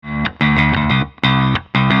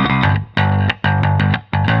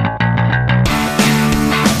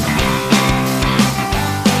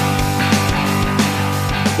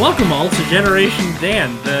Welcome all to Generation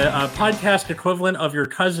Dan, the podcast equivalent of your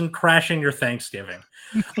cousin crashing your Thanksgiving.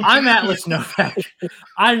 I'm Atlas Novak.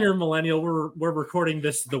 I'm your millennial. We're recording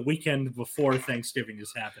this the weekend before Thanksgiving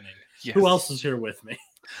is happening. Yes. Who else is here with me?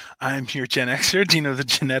 I'm your Gen Xer, Dino the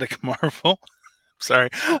Genetic Marvel. Sorry.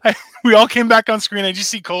 We all came back on screen. I just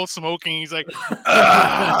see Cole smoking. He's like,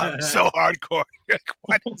 so hardcore. Like,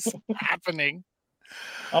 what is happening?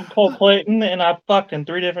 I'm Cole Clayton, and I fucked in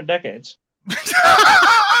 3 different decades.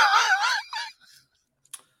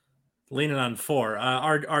 Leaning on 4.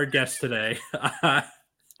 Our guest today. Our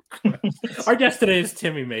guest today is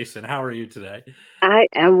Timi Mason. How are you today? I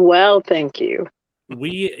am well, thank you.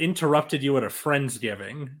 We interrupted you at a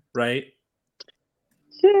Friendsgiving, right?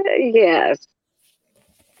 Yes.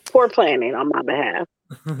 Poor planning on my behalf.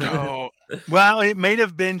 Oh, well, it may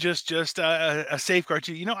have been just a safeguard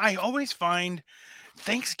too. You know, I always find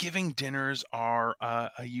Thanksgiving dinners are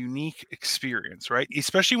a unique experience, right?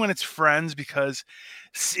 Especially when it's friends, because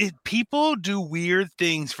people do weird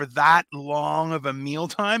things for that long of a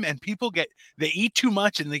mealtime, and they eat too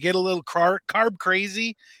much and they get a little carb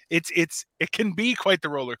crazy. It can be quite the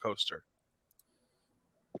roller coaster.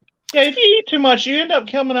 Yeah, if you eat too much, you end up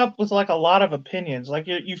coming up with like a lot of opinions. Like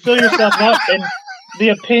you fill yourself up, and the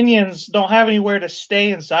opinions don't have anywhere to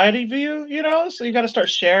stay inside of you. You know, so you got to start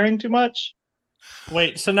sharing too much.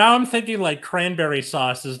 Wait, so now I'm thinking like cranberry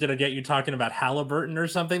sauce is gonna get you talking about Halliburton or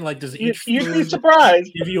something. Like, does each you'd be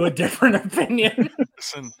surprised give you a different opinion?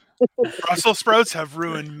 Listen, Brussels sprouts have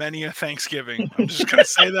ruined many a Thanksgiving. I'm just gonna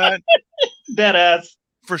say that. Dead ass.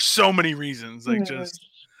 For so many reasons. Like, just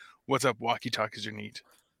what's up, walkie talkies are neat.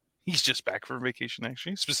 He's just back from vacation,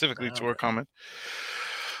 actually, specifically to our comment.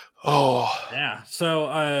 Oh yeah. So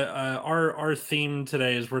our theme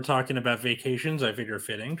today is we're talking about vacations. I figure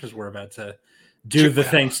fitting because we're about to do the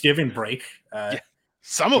Thanksgiving break. Yeah.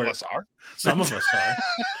 Some of us are. Some of us are.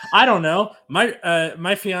 I don't know.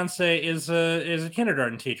 My fiance is a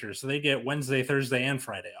kindergarten teacher, so they get Wednesday, Thursday, and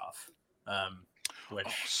Friday off. Which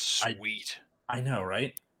sweet. I know,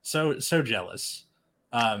 right? So jealous.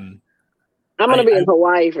 I'm going to be in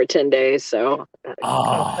Hawaii for 10 days, so.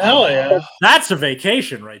 Oh, hell yeah. That's a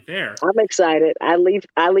vacation right there. I'm excited. I leave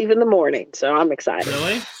in the morning, so I'm excited.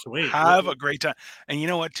 Really? Sweet. Have a great time. And you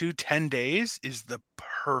know what, too? 10 days is the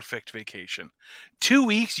perfect vacation. 2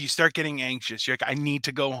 weeks, you start getting anxious. You're like, I need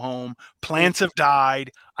to go home. Plants have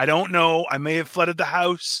died. I don't know. I may have flooded the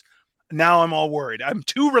house. Now I'm all worried. I'm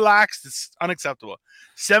too relaxed. It's unacceptable.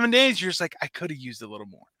 7 days, you're just like, I could have used a little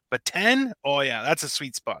more. But 10? Oh, yeah, that's a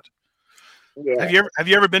sweet spot. Yeah. Have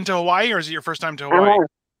you ever been to Hawaii, or is it your first time to Hawaii?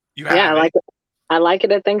 You have. Yeah, I like it. I like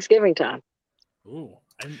it at Thanksgiving time. Ooh,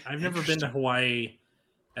 I've never been to Hawaii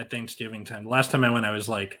at Thanksgiving time. The last time I went, I was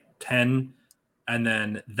like 10, and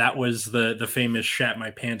then that was the famous shat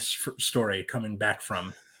my pants story coming back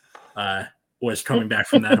from that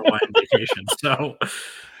Hawaiian vacation. So,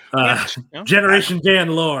 Generation Dan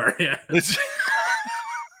lore. Yeah.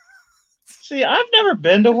 See, I've never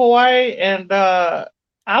been to Hawaii, and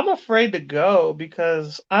I'm afraid to go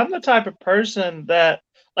because I'm the type of person that,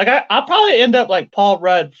 like, I'll probably end up like Paul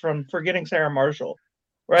Rudd from Forgetting Sarah Marshall,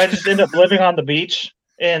 where I just end up living on the beach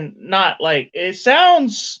and not like, it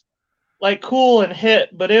sounds like cool and hip,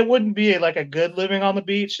 but it wouldn't be like a good living on the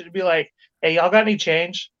beach. It'd be like, hey, y'all got any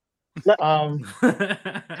change?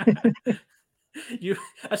 You,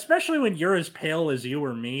 especially when you're as pale as you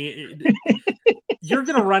or me, you're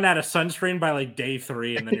gonna run out of sunscreen by like day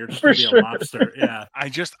 3, and then you're just gonna be a lobster. Yeah,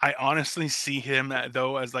 I honestly see him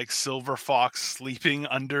though as like Silver Fox sleeping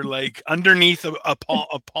underneath a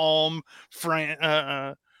palm frame.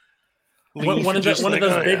 One of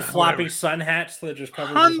those big floppy sun hats that just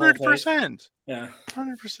covers 100%. Yeah,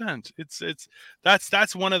 100%.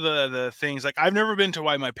 That's one of the things. Like, I've never been to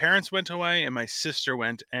Hawaii. My parents went to Hawaii, and my sister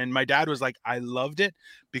went, and my dad was like, I loved it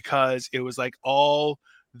because it was like all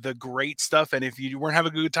the great stuff. And if you weren't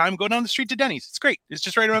having a good time, go down the street to Denny's. It's great. It's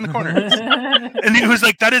just right around the corner. And he was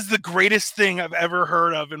like, that is the greatest thing I've ever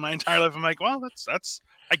heard of in my entire life. I'm like, well, that's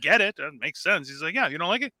I get it. That makes sense. He's like, yeah, you don't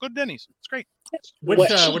like it? Go to Denny's. It's great.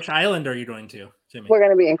 Which island are you going to, Timi? We're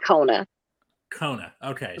going to be in Kona. Kona.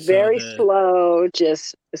 Okay. Very slow.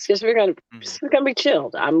 It's going to be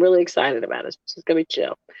chilled. I'm really excited about it. It's just going to be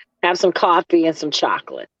chill. Have some coffee and some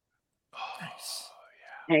chocolate. Oh, nice.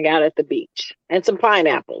 Hang out at the beach. And some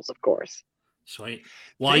pineapples, of course. Sweet.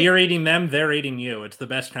 While you're eating them, they're eating you. It's the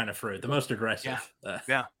best kind of fruit. The most aggressive.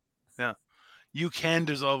 Yeah. You can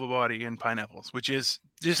dissolve a body in pineapples, which is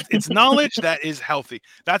just, it's knowledge that is healthy.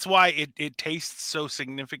 That's why it tastes so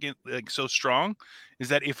significant, like so strong, is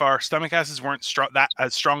that if our stomach acids weren't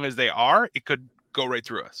as strong as they are, it could go right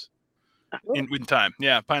through us. in time.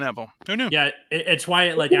 Yeah, pineapple. Who knew? Yeah, it's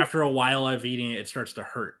why like after a while of eating it, it starts to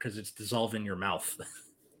hurt because it's dissolving your mouth.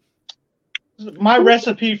 My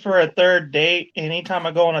recipe for a third date, anytime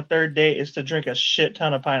I go on a third date, is to drink a shit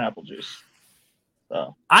ton of pineapple juice.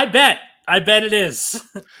 So I bet it is.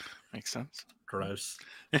 Makes sense. Gross.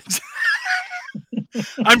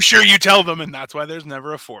 I'm sure you tell them, and that's why there's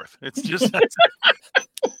never a fourth. It's just I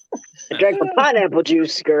drank the pineapple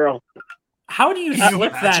juice, girl. How do you Can you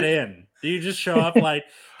slip that imagine? in? Do you just show up like,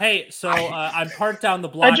 hey, so I'm parked down the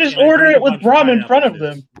block. I just and order drank it a with bunch of rum in front of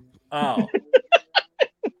pineapple juice." them. Oh,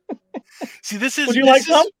 see. This is Would you like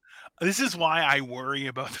some? This is why I worry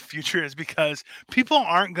about the future, is because people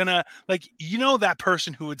aren't gonna like, that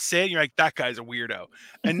person who would say it, you're like, that guy's a weirdo.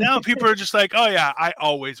 And now people are just like, oh yeah, I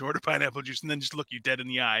always order pineapple juice, and then just look you dead in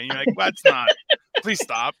the eye. And you're like, well, that's not. Please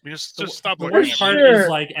stop. Just stop the looking worst at part me. Sure. is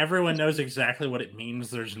like everyone knows exactly what it means.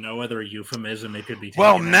 There's no other euphemism it could be taken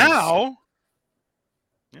Well, as. now,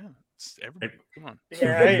 yeah, it's everybody. Come on.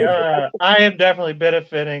 Yeah, I am definitely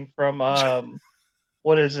benefiting from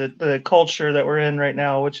what is it? The culture that we're in right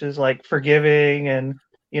now, which is like forgiving and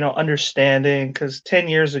understanding. Because 10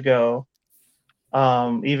 years ago,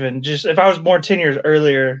 even just if I was born 10 years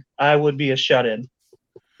earlier, I would be a shut-in.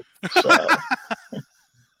 So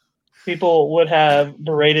people would have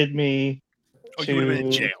berated me. Oh, you would have been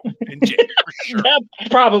in to- jail. In jail for sure. Yeah,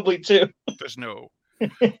 probably too. There's no.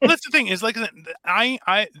 Well, that's the thing is like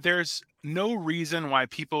I there's no reason why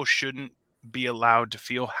people shouldn't be allowed to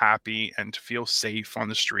feel happy and to feel safe on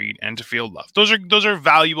the street and to feel loved. Those are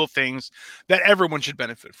valuable things that everyone should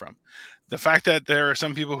benefit from. The fact that there are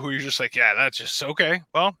some people who you're just like, yeah, that's just okay.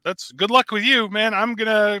 Well, that's good luck with you, man. I'm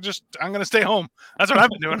gonna stay home. That's what I've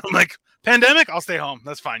been doing. I'm like, pandemic, I'll stay home.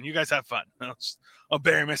 That's fine. You guys have fun. I'll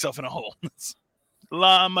bury myself in a hole. It's a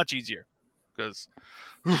lot much easier because.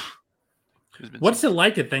 What's it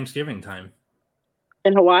like at Thanksgiving time?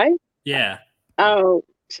 In Hawaii? Yeah. Oh,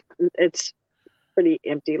 it's pretty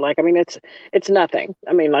empty. Like, I mean, it's nothing.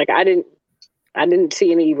 I mean, like, I didn't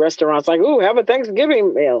see any restaurants like, "Ooh, have a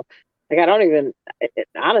Thanksgiving meal." Like, I don't even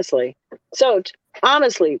honestly. So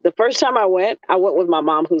honestly, the first time I went with my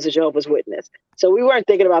mom, who's a Jehovah's Witness. So we weren't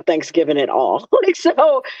thinking about Thanksgiving at all. Like,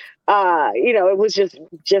 so, it was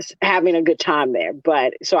just having a good time there.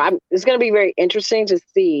 But so it's going to be very interesting to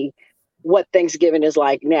see what Thanksgiving is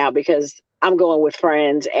like now, because I'm going with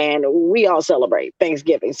friends and we all celebrate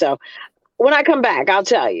Thanksgiving. So when I come back, I'll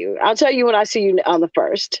tell you when I see you on the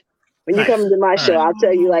 1st. When you Nice. come to my All show, right. I'll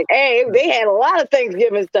tell you like, hey, they had a lot of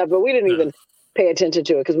Thanksgiving stuff, but we didn't even pay attention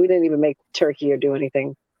to it because we didn't even make turkey or do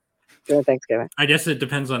anything during Thanksgiving. I guess it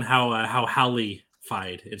depends on how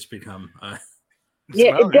Howley-fied it's become.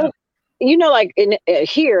 Yeah, it does. Like in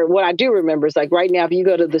here, what I do remember is like right now, if you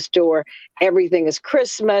go to the store, everything is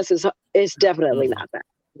Christmas. It's definitely not that.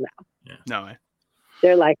 No. Yeah. No way.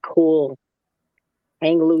 They're like cool.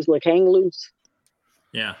 Hang loose.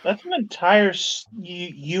 Yeah. That's an entire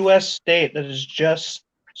U.S. state that is just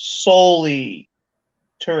solely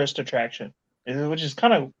tourist attraction, which is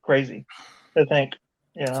kind of crazy to think.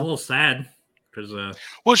 It's a little sad because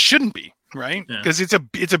well, it shouldn't be, right? Yeah. Because it's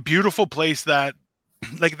a beautiful place that,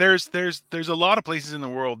 like, there's a lot of places in the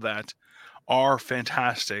world that are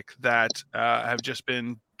fantastic that have just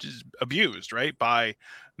been abused, right, by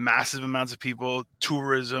massive amounts of people,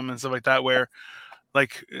 tourism and stuff like that, where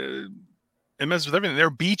like it messes with everything. There are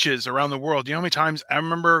beaches around the world. You know how many times I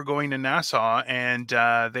remember going to Nassau and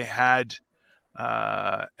they had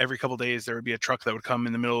every couple of days there would be a truck that would come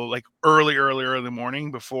in the middle, like early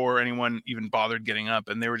morning before anyone even bothered getting up,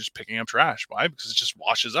 and they were just picking up trash. Why? Because it just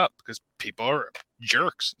washes up, because people are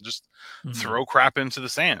jerks, just throw crap into the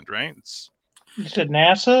sand, right? You said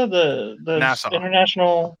NASA, the NASA.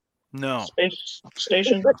 International Space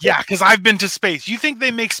Station? Yeah, because I've been to space. You think they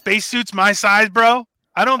make spacesuits my size, bro?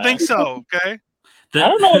 I don't think so. Okay. I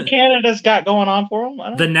don't know what Canada's got going on for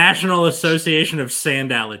them. The National Association of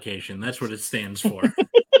Sand Allocation. That's what it stands for.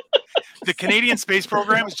 The Canadian space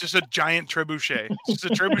program is just a giant trebuchet. It's just a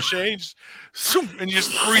trebuchet, and you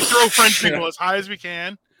just we throw French people as high as we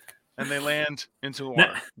can, and they land into the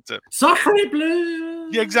water. That's it. Sacre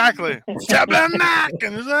bleu. Yeah, exactly. Tabernac,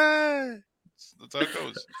 and that's how it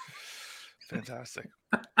goes. Fantastic.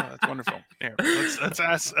 Oh, that's wonderful. Here, let's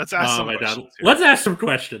ask some questions. Let's ask some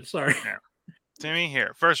questions. Sorry. Here. Timi,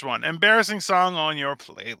 here. First one. Embarrassing song on your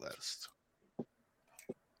playlist.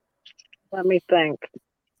 Let me think.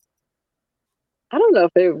 I don't know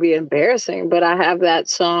if it would be embarrassing, but I have that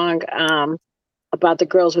song, about the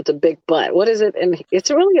girls with the big butt. What is it? And it's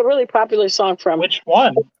really a really popular song from Which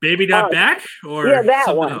one? Baby Got Back or yeah, that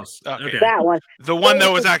something one. else? Okay. that one. The one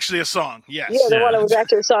that was actually a song. Yes. Yeah, the one that was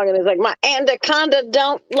actually a song, and it's like my anaconda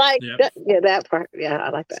don't like Yep. that. Yeah, that part. Yeah, I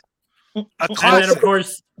like that. A And classic. then, of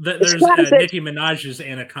course, there's classic. Nicki Minaj's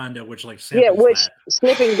Anaconda, which like samples Yeah, which that.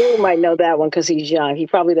 Sniffing Glue might know that one because he's young. He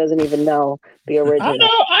probably doesn't even know the original. I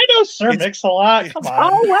know Sir It's- Mix-a-Lot. Come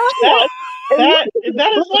on. Oh wow! That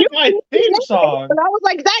is like my theme song. And I was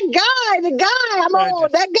like, the guy. I'm Right.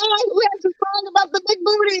 old. That guy who has a song about the big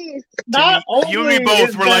booties. Not only You and me both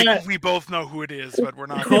is were that, like, we both know who it is, but we're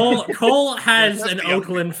not. Cole has That's an the young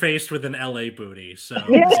Oakland face with an LA booty. So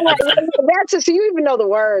Yeah, that's it. So you even know the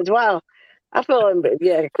words. Wow. I feel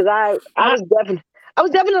because I was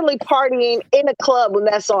definitely partying in a club when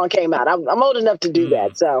that song came out. I'm old enough to do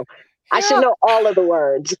that, so I should know all of the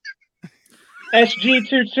words.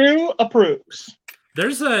 SG22 approves.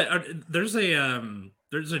 there's a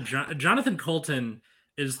Jonathan Colton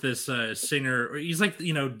is this singer. He's like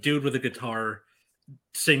dude with a guitar,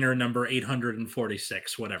 singer number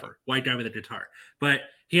 846, whatever, white guy with a guitar. But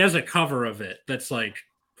he has a cover of it that's like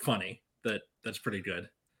funny. That's pretty good.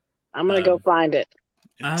 I'm gonna go find it.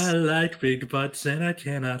 I like big butts and I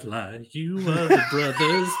cannot lie. You other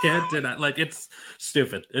brothers can't deny. Like it's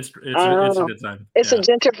stupid. It's a good time. It's a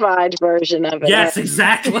gentrified version of it. Yes,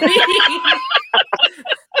 exactly.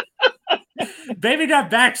 Baby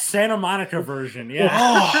Got Back Santa Monica version. Yeah.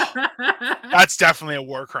 Oh, that's definitely a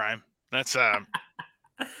war crime. That's I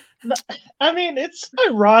mean, it's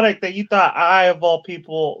ironic that you thought I, of all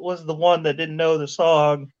people, was the one that didn't know the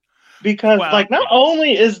song. Because, not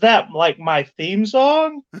only is that, my theme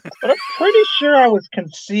song, but I'm pretty sure I was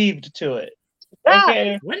conceived to it.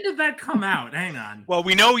 Okay? When did that come out? Hang on. Well,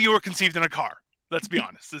 we know you were conceived in a car. Let's be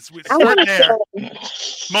honest. It's I wanna there.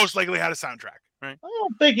 Most likely had a soundtrack, right? I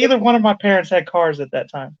don't think either one of my parents had cars at that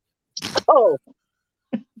time. Oh,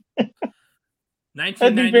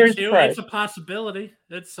 1992. It's a possibility.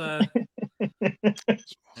 It's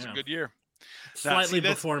It's a good year. slightly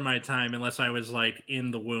before my time, unless I was in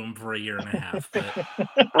the womb for a year and a half. But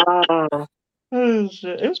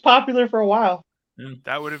It was popular for a while.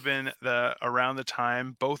 That would have been around the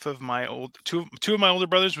time both of my two of my older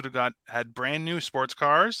brothers would have had brand new sports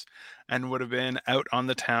cars and would have been out on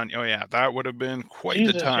the town. Oh yeah, that would have been quite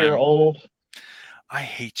Jesus, the time. you're old. I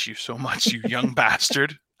hate you so much, you young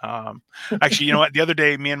bastard. Actually, you know what? The other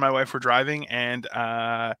day, me and my wife were driving, and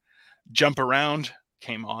 "Jump Around"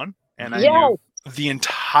 came on, and I knew the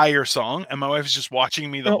entire song, and my wife was just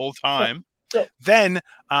watching me the whole time. Then,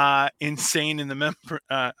 "Insane in the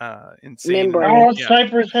Insane."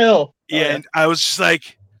 Cypress Hill. Yeah, and I was just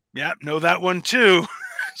like, "Yeah, know that one too."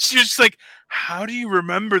 She was just like, "How do you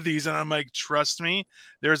remember these?" And I'm like, "Trust me,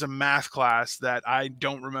 there's a math class that I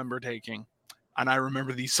don't remember taking, and I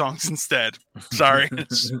remember these songs instead." Sorry,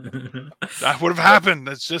 that would have happened.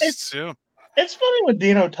 That's just It's funny when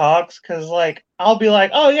Dino talks because, I'll be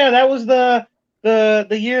like, "Oh yeah, that was the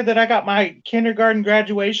year that I got my kindergarten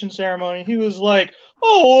graduation ceremony." He was like,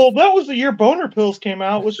 "Oh, well, that was the year boner pills came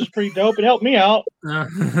out, which is pretty dope. It helped me out."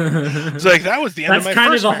 It's like that was the end of my That's kind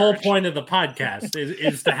of first the marriage. whole point of the podcast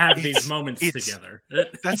is to have these moments together.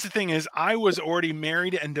 That's the thing is I was already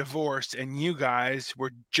married and divorced, and you guys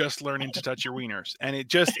were just learning to touch your wieners, and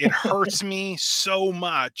it hurts me so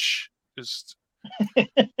much. Just I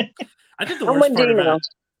think the worst part about it.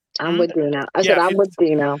 I'm with Dino. I said I'm with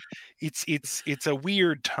Dino. It's a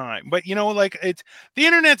weird time, but the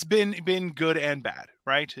internet's been good and bad,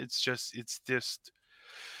 right? It's just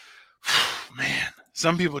man,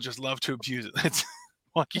 some people just love to abuse it. It's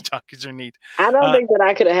walkie-talkies are neat. I don't think that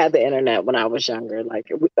I could have had the internet when I was younger.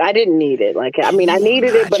 I didn't need it. I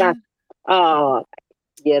needed it, but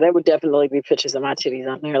there would definitely be pictures of my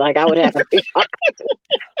titties on there. I would have.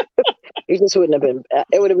 It just wouldn't have been.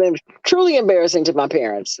 It would have been truly embarrassing to my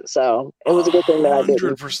parents. So it was a good thing that I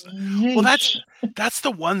didn't. 100%. Well, that's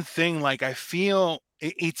the one thing. I feel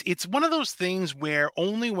it's one of those things where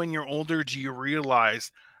only when you're older do you realize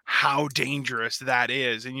how dangerous that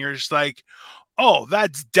is, and you're just like, oh,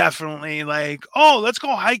 that's definitely let's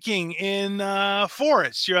go hiking in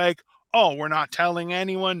forest. You're like, oh, we're not telling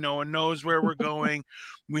anyone. No one knows where we're going.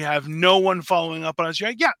 We have no one following up on us.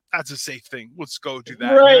 You're like, yeah, that's a safe thing. Let's go do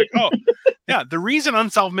that. Right. Oh, yeah. The reason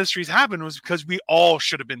Unsolved Mysteries happened was because we all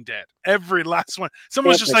should have been dead. Every last one.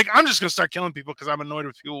 Someone was just like, I'm just going to start killing people because I'm annoyed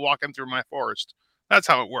with people walking through my forest. That's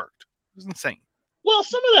how it worked. It was insane. Well,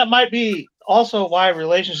 some of that might be also why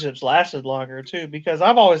relationships lasted longer too, because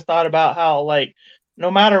I've always thought about how no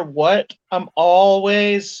matter what, I'm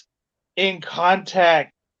always in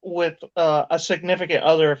contact with a significant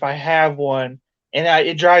other if I have one. and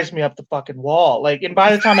it drives me up the fucking wall. Like, and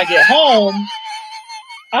by the time I get home,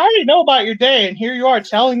 I already know about your day, and here you are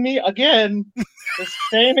telling me again the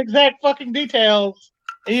same exact fucking details,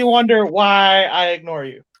 and you wonder why I ignore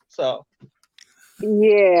you. So,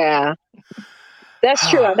 Yeah, that's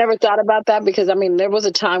true. I never thought about that because I mean, there was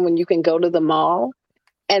a time when you can go to the mall,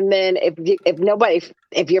 and then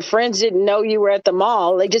if your friends didn't know you were at the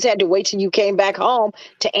mall, they just had to wait till you came back home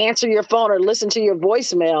to answer your phone or listen to your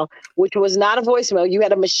voicemail, which was not a voicemail. You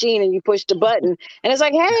had a machine and you pushed a button, and it's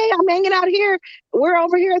like, hey, I'm hanging out here. We're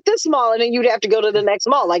over here at this mall, and then you'd have to go to the next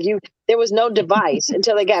mall. Like there was no device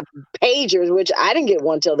until they got pagers, which I didn't get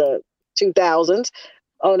one till the 2000s.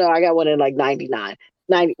 Oh no, I got one in like 99.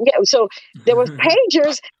 90. Yeah, so there was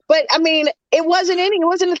pagers, but I mean, it wasn't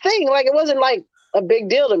a thing. Like it wasn't like a big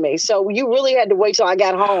deal to me. So you really had to wait till I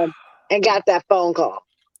got home and got that phone call.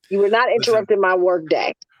 You were not interrupting my work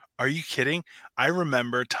day. Are you kidding? I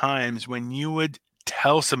remember times when you would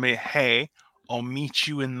tell somebody, hey, I'll meet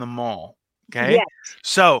you in the mall. Okay. Yes.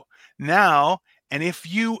 So now, and if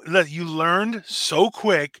you learned so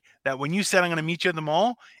quick that when you said I'm going to meet you at the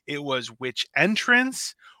mall, it was which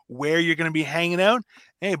entrance, where you're going to be hanging out.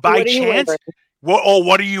 Hey, by chance,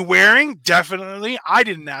 what are you wearing? Definitely. I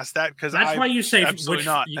didn't ask that because that's why you say absolutely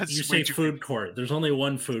not. You say food court. There's only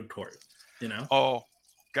one food court, you know? Oh,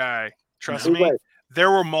 guy, trust me.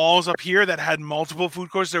 There were malls up here that had multiple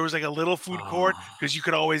food courts. There was like a little food court because you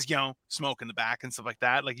could always, smoke in the back and stuff like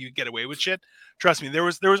that. Like you could get away with shit. Trust me, there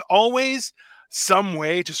was always some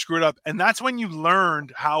way to screw it up. And that's when you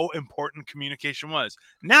learned how important communication was.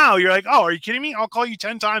 Now you're like, oh, are you kidding me? I'll call you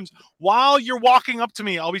 10 times while you're walking up to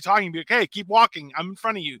me. I'll be talking. Be like, hey, keep walking. I'm in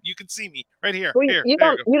front of you. You can see me right here. Well, you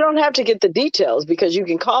don't have to get the details because you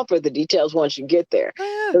can call for the details once you get there.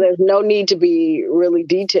 So there's no need to be really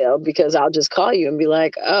detailed because I'll just call you and be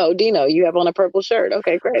like, oh, Dino, you have on a purple shirt.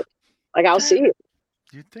 Okay, great. Like I'll see you.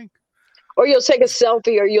 You'd think. Or you'll take a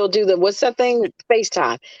selfie or you'll do what's that thing?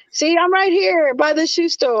 FaceTime. See, I'm right here by the shoe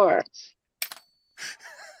store.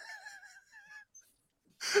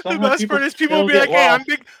 The best part is people will be like, hey,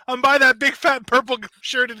 I'm by that big fat purple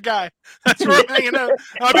shirted guy. That's where I'm hanging out.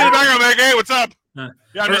 I'll be in the background like, hey, what's up? Yeah,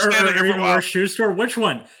 I'm just standing here for a while. Shoe store? Which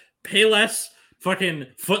one? Payless? Fucking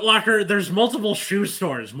Foot Locker? There's multiple shoe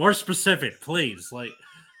stores. More specific, please. Like,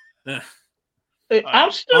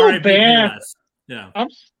 I'm still banned. Yeah.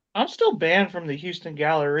 I'm still banned from the Houston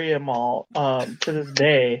Galleria Mall to this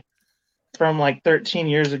day from like 13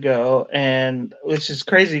 years ago, and which is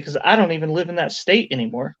crazy because I don't even live in that state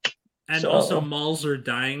anymore. And also malls are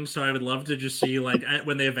dying, so I would love to just see like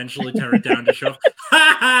when they eventually tear it down to show.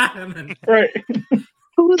 And then... Right.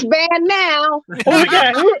 Who's banned now? Well,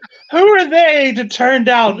 yeah, who are they to turn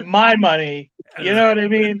down my money? You know what I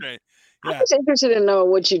mean? Right. Yeah. I was interested in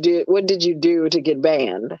knowing what you did. What did you do to get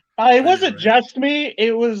banned? It wasn't just me.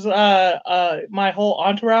 It was my whole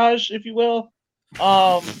entourage, if you will.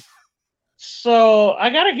 So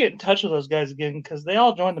I gotta get in touch with those guys again because they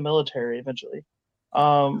all joined the military eventually.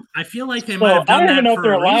 I feel like they might have done I don't that even know if for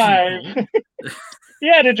they're a alive. reason.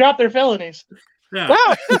 Yeah, to drop their felonies. Yeah.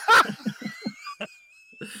 Wow.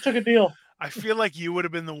 Took a deal. I feel like you would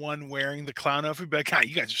have been the one wearing the clown outfit. Be like,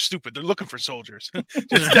 you guys are stupid. They're looking for soldiers.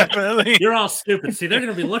 Just definitely. You're all stupid. See, they're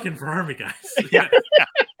going to be looking for army guys. Yeah.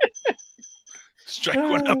 Strike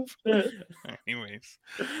one up. Anyways.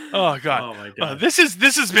 Oh, God. Oh, my God. This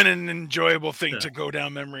has been an enjoyable thing to go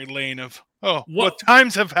down memory lane of, what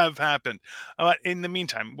times have happened. In the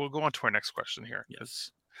meantime, we'll go on to our next question here. Yes.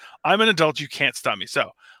 I'm an adult. You can't stop me. So,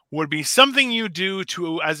 would be something you do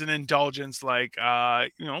to as an indulgence, like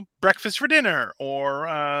breakfast for dinner,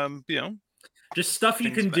 or just stuff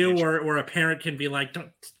you can do where a parent can be like, "Don't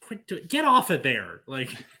quit do it. Get off of there!" Like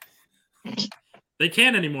they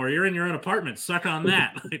can't anymore. You're in your own apartment. Suck on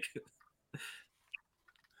that. Like,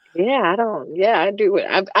 yeah, I do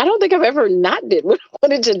it. I don't think I've ever not did what I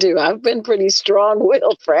wanted to do. I've been pretty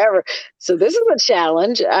strong-willed forever. So this is a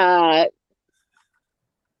challenge.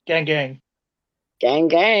 Gang.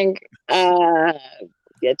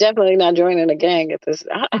 Yeah, definitely not joining a gang at this.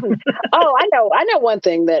 I know one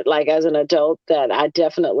thing that, like, as an adult, that I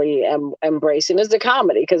definitely am embracing is the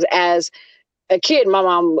comedy. Because as a kid, my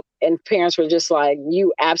mom and parents were just like,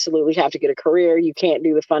 you absolutely have to get a career. You can't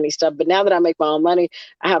do the funny stuff. But now that I make my own money,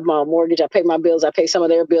 I have my own mortgage, I pay my bills, I pay some of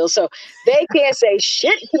their bills. So they can't say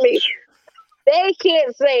shit to me. They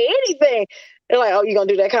can't say anything. They're like, oh, you gonna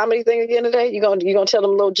do that comedy thing again today? You gonna tell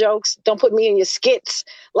them little jokes? Don't put me in your skits.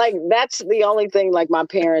 Like, that's the only thing, like, my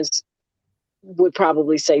parents would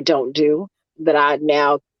probably say don't do that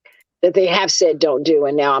they have said don't do,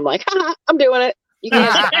 and now I'm like, I'm doing it. You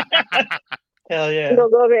can't. Hell yeah. I'm gonna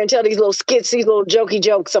go over there and tell these little skits, these little jokey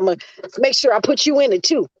jokes. I'm gonna make sure I put you in it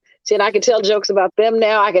too. See, and I can tell jokes about them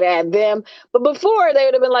now. I could add them, but before they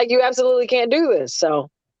would have been like, "You absolutely can't do this." So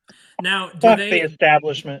Now, do Fuck they the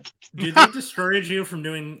establishment. do they discourage you from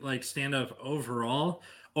doing like stand up overall,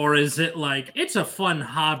 or is it like it's a fun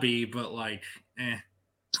hobby, but like, eh?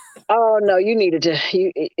 oh no, you needed to.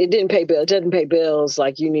 It didn't pay bills. It doesn't pay bills.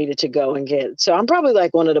 Like you needed to go and get. So I'm probably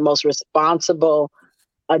like one of the most responsible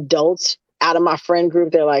adults out of my friend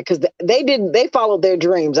group. They're like, because they followed their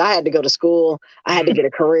dreams. I had to go to school. I had to get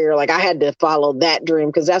a career. Like I had to follow that dream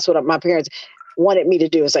because that's what my parents wanted me to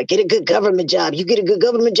do. It's like, get a good government job. You get a good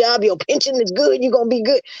government job, your pension is good. You're gonna be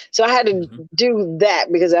good. So I had to do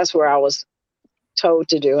that because that's where I was told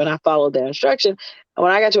to do, and I followed their instruction. And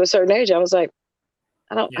when I got to a certain age, I was like,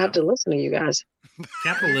 I don't have to listen to you guys.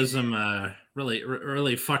 Capitalism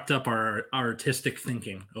really fucked up our artistic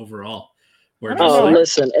thinking overall.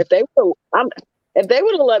 Listen, if they would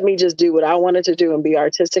have let me just do what I wanted to do and be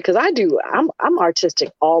artistic, because I'm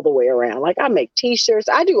artistic all the way around. Like I make T-shirts,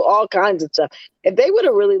 I do all kinds of stuff. If they would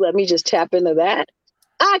have really let me just tap into that,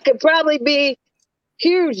 I could probably be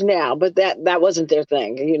huge now. But that wasn't their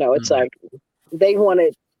thing. You know, it's like they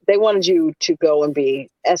wanted you to go and be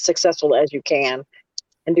as successful as you can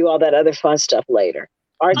and do all that other fun stuff later.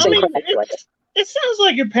 Arts and crafts. It sounds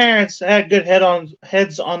like your parents had good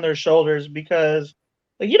heads on their shoulders because,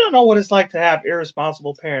 like, you don't know what it's like to have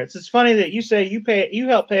irresponsible parents. It's funny that you say you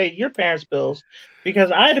help pay your parents' bills because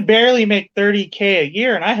I had to barely make $30K a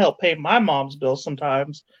year, and I help pay my mom's bills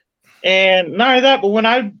sometimes. And not only that, but when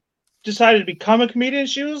I decided to become a comedian,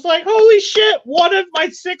 she was like, "Holy shit! One of my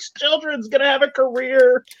 6 children's gonna have a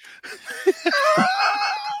career."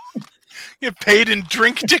 Get paid in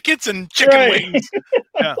drink tickets and chicken wings.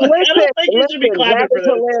 Yeah. I don't think you should be clapping for this.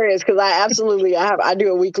 Hilarious because I do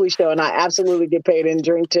a weekly show and I absolutely get paid in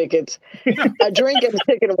drink tickets, a drink and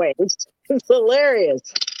chicken wings. It's hilarious.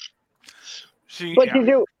 You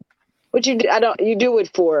do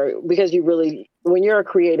it because you really, when you're a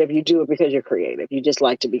creative, you do it because you're creative. You just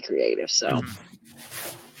like to be creative. So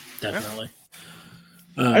definitely,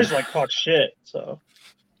 I just like talk shit. So.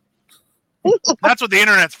 That's what the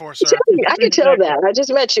internet's for, sir. I can tell that. I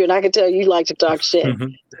just met you, and I can tell you like to talk shit.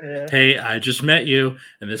 Hey, I just met you,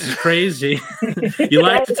 and this is crazy. You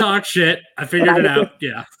like to talk shit. I figured it out.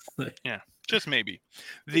 Yeah. Yeah, just maybe.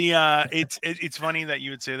 It's funny that you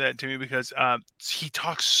would say that to me because he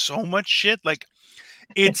talks so much shit. Like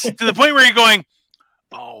it's to the point where you're going,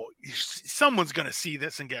 oh, someone's gonna see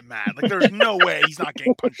this and get mad. Like there's no way he's not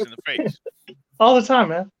getting punched in the face. All the time,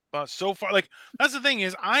 man. So far, like that's the thing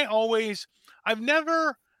is I've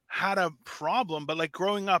never had a problem, but like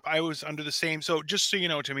growing up, I was under the same. So just so you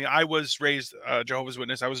know, Timi, I was raised Jehovah's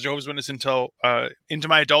Witness. I was a Jehovah's Witness until into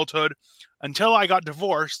my adulthood, until I got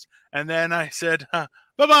divorced, and then I said,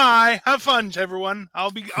 "Bye-bye, have fun, everyone.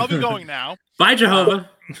 I'll be going now." Bye, Jehovah.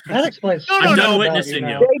 That explains. I'm done witnessing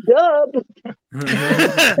you.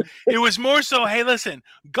 It was more so, hey, listen,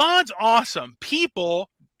 God's awesome. People,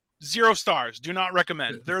 0 stars. Do not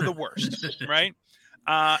recommend. They're the worst, right?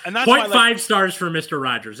 And that's 0.5 stars for Mr.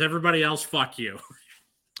 Rogers. Everybody else, fuck you.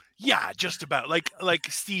 Yeah, just about like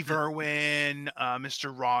Steve Irwin,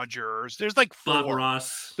 Mr. Rogers. There's like 4. Bob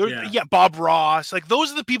Ross. Bob Ross. Like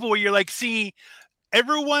those are the people where you're like, see,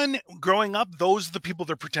 everyone growing up, those are the people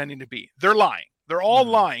they're pretending to be. They're lying. They're all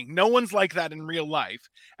lying. No one's like that in real life.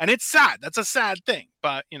 And it's sad. That's a sad thing.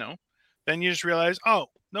 But, then you just realize, oh,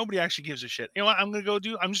 nobody actually gives a shit. You know what I'm just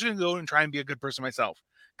going to go and try and be a good person myself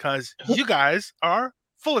because you guys are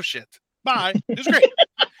full of shit. Bye. It was great.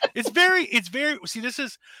 It's very, see, this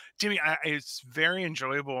is, Timi, it's very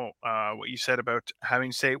enjoyable what you said about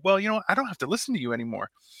having to say, well, I don't have to listen to you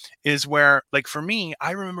anymore, is where, like, for me,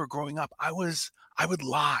 I remember growing up, I would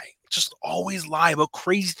lie, just always lie about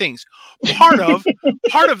crazy things. Part of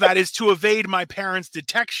that is to evade my parents'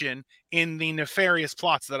 detection in the nefarious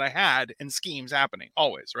plots that I had and schemes happening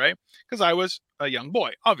always, right? Because I was a young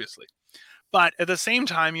boy, obviously. But at the same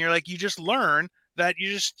time, you're like, you just learn that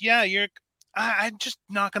I'm just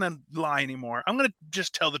not going to lie anymore. I'm going to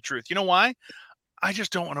just tell the truth. You know why? I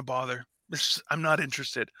just don't want to bother. I'm not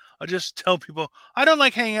interested. I'll just tell people, I don't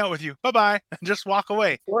like hanging out with you. Bye-bye. And just walk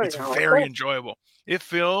away. It's very enjoyable. It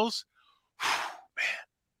feels, man,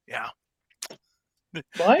 yeah.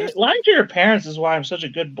 Lying to your parents is why I'm such a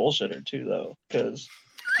good bullshitter too, though. Because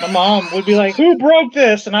my mom would be like, "Who broke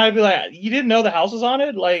this?" And I'd be like, "You didn't know the house was on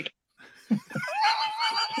it?" Like,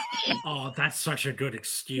 oh, that's such a good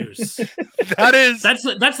excuse.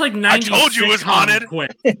 That's like 90. I told you it was haunted.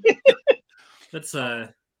 Quick. That's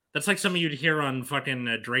like something you'd hear on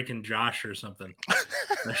fucking Drake and Josh or something.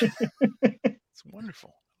 It's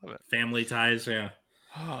wonderful. Love it. Family ties, yeah.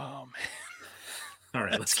 Oh man. All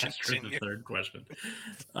right, let's Let's get to the continue. third question.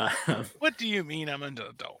 What do you mean I'm an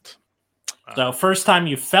adult? So, first time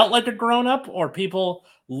you felt like a grown-up, or people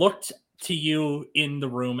looked to you in the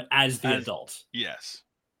room as the adult? Yes.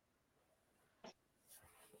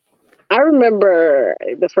 I remember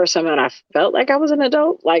the first time that I felt like I was an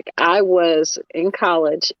adult. Like I was in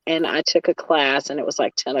college and I took a class and it was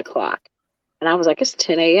like 10 o'clock. And I was like, it's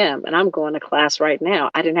 10 a.m. and I'm going to class right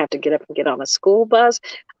now. I didn't have to get up and get on a school bus.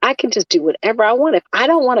 I can just do whatever I want. If I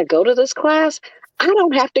don't want to go to this class, I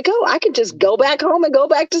don't have to go. I could just go back home and go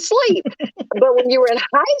back to sleep. But when you were in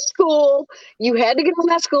high school, you had to get on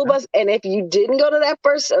that school bus. And if you didn't go to that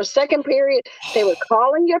first or second period, they were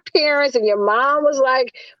calling your parents and your mom was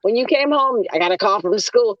like, when you came home, I got a call from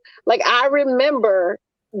school. Like I remember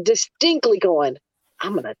distinctly going,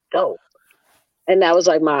 I'm an adult. And that was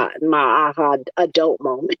like my aha adult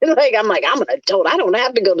moment. Like I'm an adult. I don't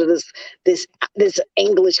have to go to this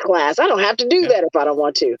English class. I don't have to do that if I don't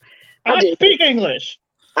want to. I speak English.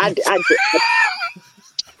 I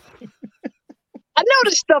know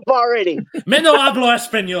this stuff already. Me no hablo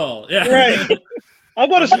español. Yeah. Right. I'll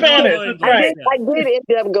go to Spanish. That's right. I did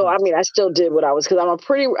end up go. I mean, I still did what I was because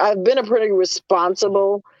I've been a pretty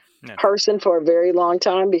responsible person for a very long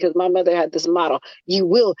time because my mother had this motto: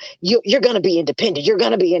 you're going to be independent. You're going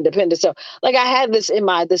to be independent. So like I had this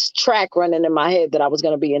this track running in my head that I was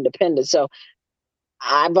going to be independent. So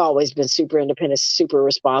I've always been super independent, super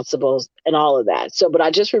responsible and all of that. So, but I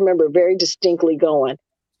just remember very distinctly going,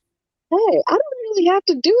 hey, I don't really have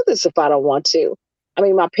to do this if I don't want to. I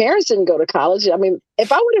mean, my parents didn't go to college. I mean,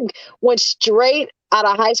 if I would have went straight out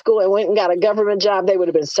of high school and went and got a government job, they would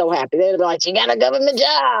have been so happy. They'd have been like, you got a government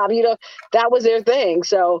job. You know, that was their thing.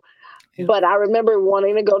 So, but I remember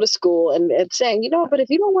wanting to go to school and saying, but if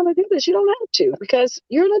you don't want to do this, you don't have to because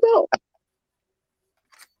you're an adult.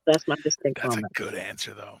 That's my distinct That's comment. a good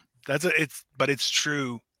answer, though. But it's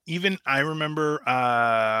true. Even I remember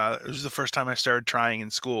it was the first time I started trying in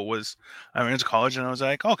school. I went to college and I was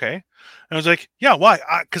like, okay. And I was like, yeah, why?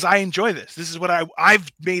 Because I enjoy this. This is what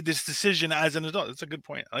I've made this decision as an adult. That's a good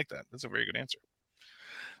point. I like that. That's a very good answer.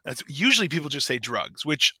 That's usually people just say drugs,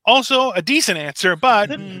 which also a decent answer, but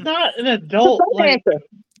it's not an adult answer.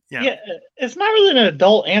 Yeah, it's not really an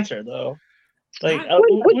adult answer though. Like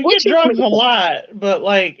we get drugs a lot, but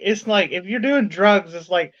like it's like if you're doing drugs, it's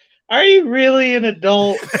like, are you really an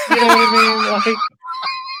adult? You know what I mean?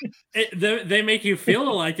 Like they make you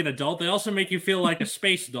feel like an adult. They also make you feel like a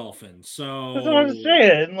space dolphin. So that's what I'm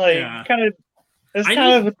saying. Like it's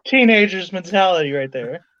kind of a teenager's mentality right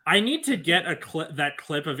there. I need to get that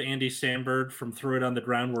clip of Andy Samberg from Throw It on the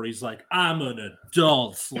Ground where he's like, I'm an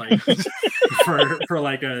adult, like for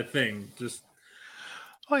like a thing. Just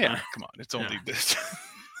oh yeah, come on, it's only this.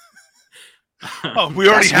 Oh, we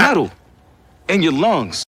already have metal in your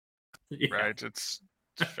lungs. Yeah. Right, it's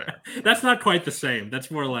fair. That's not quite the same. That's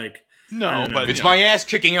more like but it's my ass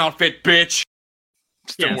kicking outfit, bitch.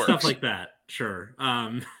 Still works. Stuff like that. Sure.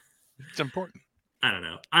 It's important. I don't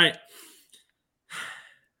know. I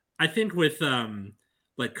think with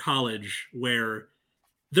like college where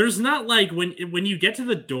there's not like when you get to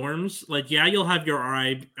the dorms, like you'll have your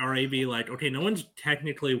RAB like, okay, no one's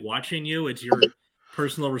technically watching you. It's your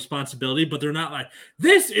personal responsibility, but they're not like,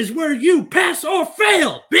 this is where you pass or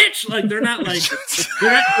fail, bitch. Like they're not like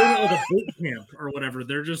they're not doing it like a boot camp or whatever.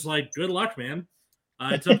 They're just like, good luck, man.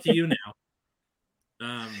 It's up to you now.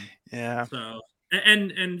 Yeah. So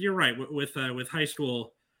and you're right with high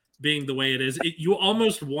school being the way it is, you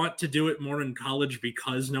almost want to do it more in college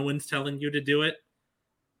because no one's telling you to do it.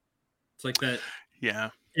 It's like that.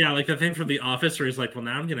 Yeah. Yeah, like the thing from The Office where he's like, well,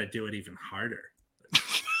 now I'm going to do it even harder.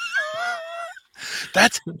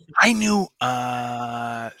 I knew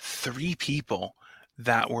 3 people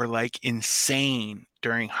that were like insane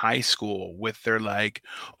during high school with their like,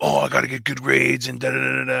 oh, I got to get good grades and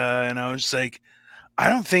da-da-da-da. And I was like, I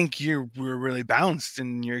don't think you were really balanced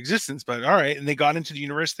in your existence, but all right. And they got into the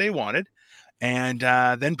university they wanted and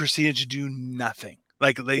then proceeded to do nothing.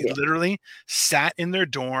 Like they literally sat in their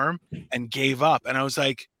dorm and gave up. And I was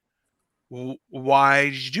like, why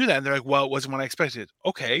did you do that? And they're like, well, it wasn't what I expected.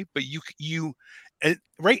 Okay. But you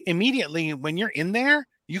right immediately when you're in there,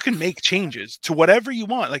 you can make changes to whatever you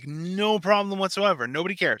want. Like no problem whatsoever.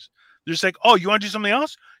 Nobody cares. They're just like, oh, you want to do something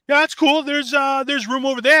else? Yeah, that's cool. There's room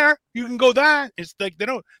over there. You can go that. It's like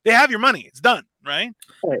they have your money. It's done, right?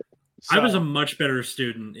 Right. So, I was a much better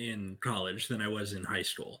student in college than I was in high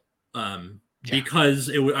school.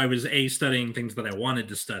 Because I was studying things that I wanted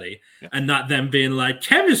to study and not them being like I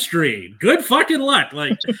chemistry. Good fucking luck.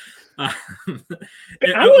 Like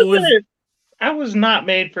I was not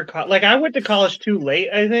made for college. Like I went to college too late.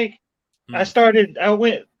 I think I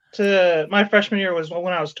went to my freshman year was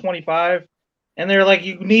when I was 25, and they're like,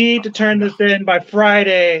 you need to turn this in by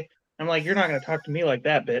Friday. I'm like, you're not gonna talk to me like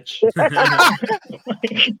that, bitch.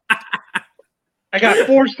 I got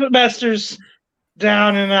 4 semesters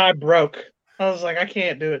down and I broke. I was like, I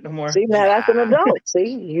can't do it no more. See, now that's an adult.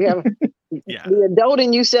 See, you have the adult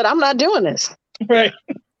and you said, I'm not doing this. Right.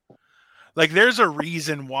 Like there's a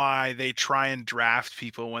reason why they try and draft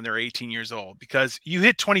people when they're 18 years old, because you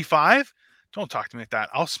hit 25, don't talk to me like that.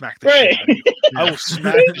 I'll smack the shit out of you. I will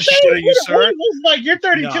smack the shit out of you, sir. It's like you're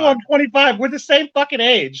 32, I'm 25. We're the same fucking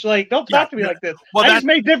age. Like, don't talk to me like this. Well, I just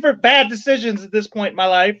made different bad decisions at this point in my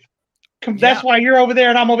life. That's Yeah. why you're over there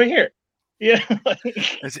and I'm over here. Yeah.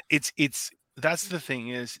 It's that's the thing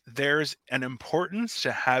is there's an importance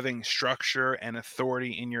to having structure and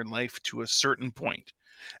authority in your life to a certain point.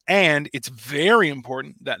 And it's very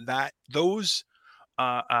important that those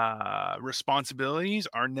responsibilities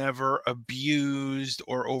are never abused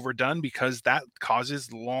or overdone, because that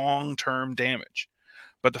causes long-term damage.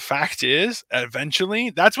 But the fact is,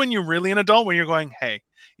 eventually, that's when you're really an adult, when you're going, hey,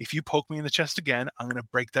 if you poke me in the chest again, I'm going to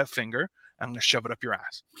break that finger. I'm going to shove it up your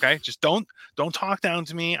ass. Okay. Just don't talk down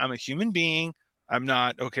to me. I'm a human being. I'm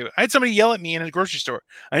not okay. I had somebody yell at me in a grocery store.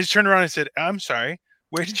 I just turned around and said, I'm sorry.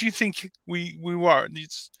 Where did you think we were?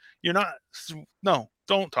 You're not. No,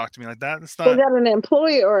 don't talk to me like that. It's not. Was that an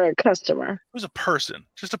employee or a customer? It was a person,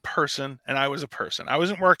 just a person, and I was a person. I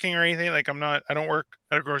wasn't working or anything. Like I don't work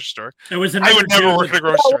at a grocery store. It was. I would never work at a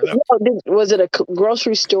grocery store. Was it a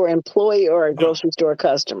grocery store employee or a grocery store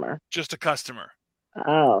customer? Just a customer.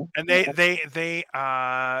 Oh. And they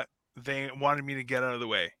wanted me to get out of the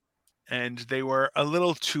way, and they were a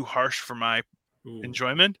little too harsh for my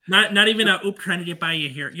enjoyment. Not even trying to get by you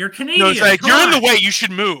here. You're Canadian. No, it's like, you're in the way, you should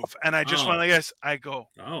move. And I just went like this. I go,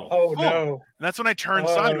 oh no. And that's when I turned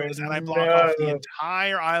sideways and I block off the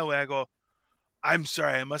entire aisleway. I go, I'm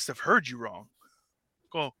sorry, I must have heard you wrong.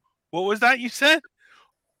 Go, what was that you said?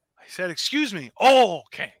 I said, excuse me. Oh,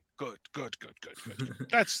 okay. Good.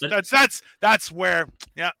 That's where,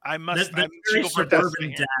 I must. That's very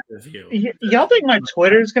suburban dad of you. Y'all think my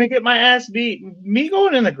Twitter is gonna get my ass beat? Me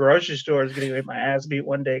going in the grocery store is gonna get my ass beat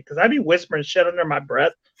one day because I'd be whispering shit under my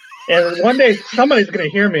breath, and one day somebody's gonna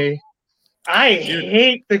hear me. I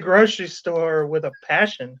hate the grocery store with a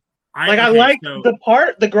passion.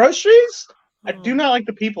 The groceries. I do not like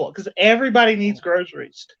the people because everybody needs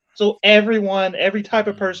groceries. So every type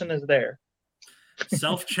of person is there.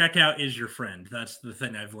 Self-checkout is your friend. That's the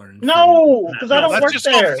thing I've learned. No, because I don't work just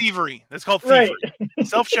there. Called thievery. That's called thievery. Right.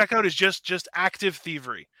 Self-checkout is just active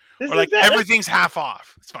thievery. Or like everything's half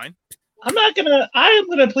off. It's fine. I am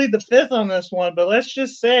gonna plead the fifth on this one, but let's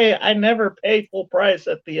just say I never pay full price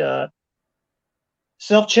at the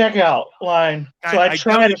self-checkout line. So I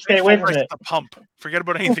try to stay away from it. The pump. Forget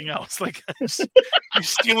about anything else. Like you're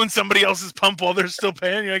stealing somebody else's pump while they're still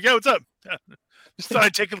paying. You're like, yeah, what's up? Just thought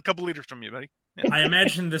I'd take a couple liters from you, buddy. Yeah. I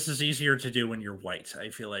imagine this is easier to do when you're white. I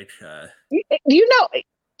feel like I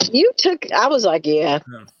was like, yeah.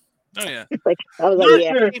 Oh yeah. I was like,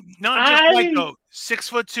 yeah. Not just white though.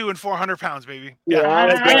 6'2" and 400 pounds, baby. Yeah.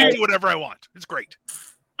 I can do whatever I want. It's great.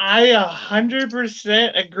 I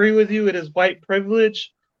 100% agree with you. It is white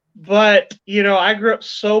privilege. But, I grew up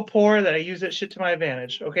so poor that I use that shit to my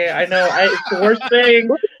advantage. Okay, I know it's the worst thing.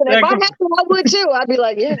 If I had to, I would too. I'd be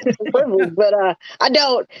like, yeah, it's a privilege, but I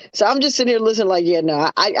don't. So I'm just sitting here listening like, yeah,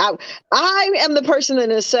 no. I am the person in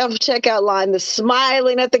the self-checkout line that's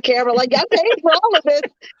smiling at the camera like, I paid for all of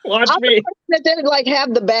it. Watch I'm me. The person that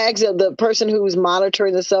have the bags of the person who's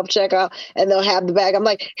monitoring the self-checkout, and they'll have the bag. I'm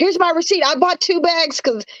like, here's my receipt. I bought 2 bags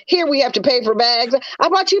because here we have to pay for bags. I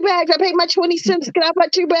bought 2 bags. I paid my 20 cents. Can I buy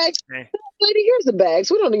 2 bags? Okay. Lady, here's the bags.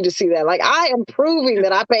 We don't need to see that. Like, I am proving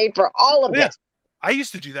that I paid for all of this. I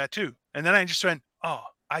used to do that too. And then I just went, oh,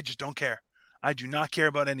 I just don't care. I do not care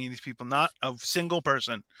about any of these people. Not a single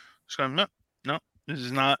person. Just going, no, this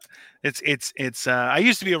is not. It's. I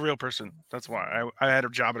used to be a real person. That's why I had a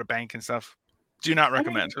job at a bank and stuff. Do not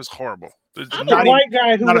recommend. It was horrible. I'm a white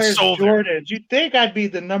guy who wears Jordans. You'd think I'd be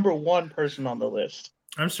the number 1 person on the list.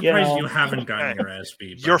 I'm surprised you haven't gotten your ass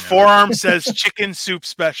beat. Your forearm says chicken soup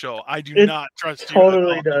special. I do not trust you.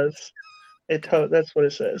 Totally does. That's what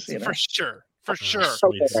it says. For sure. For sure.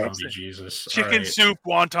 Sweet zombie Jesus. Chicken soup,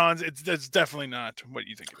 wontons. It's definitely not what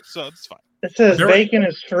you think it is. So it's fine. It says bacon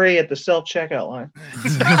is free at the self-checkout line.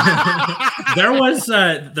 there was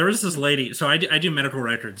this lady. So I do medical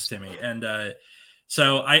records, Timi, and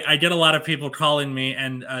so I get a lot of people calling me,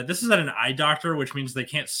 and this is at an eye doctor, which means they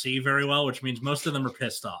can't see very well, which means most of them are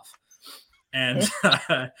pissed off. And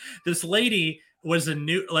this lady was a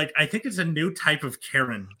new, like, I think it's a new type of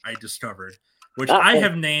Karen I discovered, which I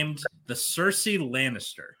have named the Cersei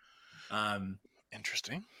Lannister.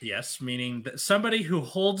 Interesting. Yes, meaning that somebody who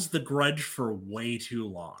holds the grudge for way too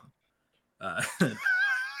long.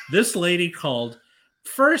 This lady called.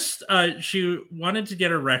 First, she wanted to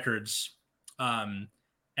get her records,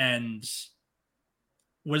 and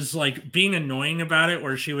was like being annoying about it,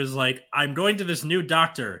 where she was like, I'm going to this new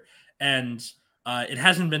doctor, and it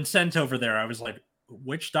hasn't been sent over there. I was like,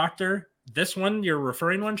 which doctor? This one, you're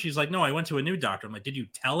referring one? She's like, no, I went to a new doctor. I'm like, did you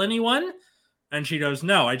tell anyone? And she goes,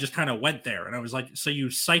 no, I just kind of went there. And I was like, so you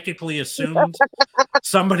psychically assumed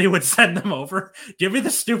somebody would send them over? Give me the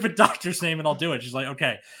stupid doctor's name and I'll do it. She's like,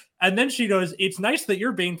 okay. And then she goes, it's nice that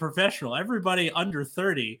you're being professional. Everybody under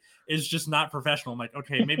 30 is just not professional. I'm like,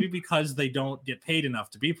 okay, maybe because they don't get paid enough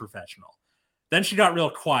to be professional. Then she got real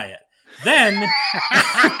quiet. Then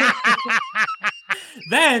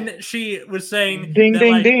she was saying, ding, that,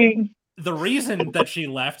 ding, like, ding. the reason that she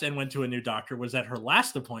left and went to a new doctor was at her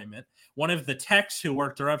last appointment. One of the techs who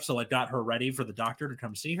worked her up, so like got her ready for the doctor to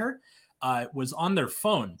come see her, was on their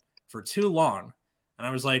phone for too long. And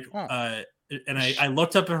I was like, and I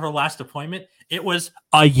looked up at her last appointment. It was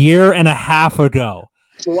a year and a half ago.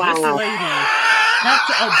 Wow. This lady kept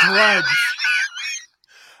a grudge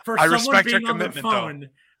for I someone respect her being on the commitment, phone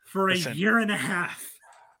for Listen. a year and a half.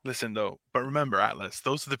 Listen, though, but remember, Atlas,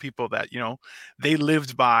 those are the people that, you know, they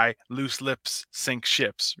lived by loose lips sink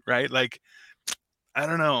ships, right? Like, I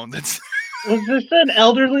don't know. That's Was this an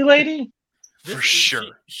elderly lady? for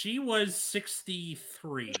sure. She was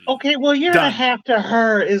 63. Okay, well, a year and a Done. half to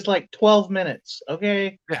her is like 12 minutes.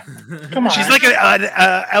 Okay, Yeah. come on. She's like an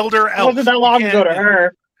elder It elf. wasn't that long ago to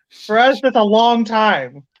her. For us, that's a long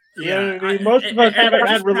time. You know what I mean? Most of us haven't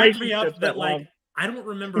had relationships that long. Like, I don't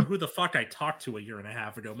remember who the fuck I talked to a year and a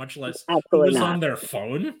half ago, much less Absolutely who was not. on their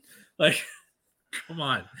phone. Like, come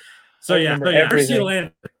on. So I yeah, remember Cersei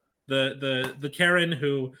everything. Lannister, the Karen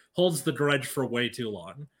who holds the grudge for way too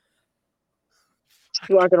long. She's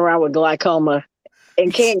walking around with glaucoma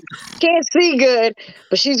and can't see good,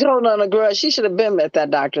 but she's holding on a grudge. She should have been at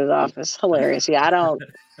that doctor's office. Hilarious. Yeah,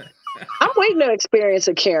 I'm waiting to experience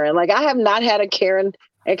a Karen. Like, I have not had a Karen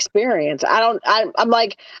experience. I'm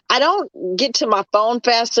like, I don't get to my phone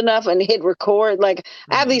fast enough and hit record. Like,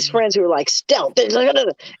 I have these friends who are like stealth,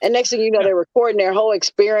 and next thing you know, they're recording their whole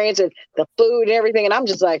experience and the food and everything, and I'm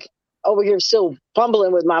just like over here still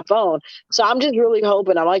fumbling with my phone. So I'm just really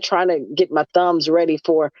hoping, I'm like trying to get my thumbs ready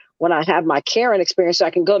for when I have my Karen experience, so I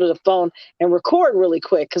can go to the phone and record really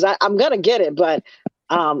quick, because I'm gonna get it, but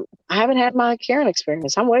I haven't had my Karen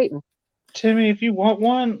experience. I'm waiting. Timmy, if you want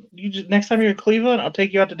one, you just next time you're in Cleveland, I'll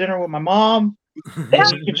take you out to dinner with my mom. And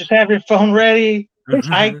you can just have your phone ready.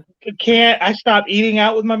 I stopped eating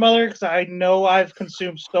out with my mother because I know I've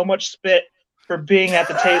consumed so much spit for being at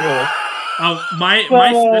the table. My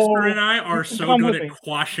sister and I are so good at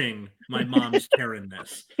quashing my mom's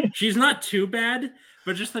Karen-ness. She's not too bad,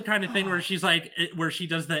 but just the kind of thing where she's like, where she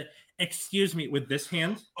does that, excuse me, with this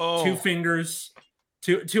hand, two fingers,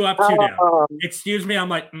 two up, two down. Excuse me, I'm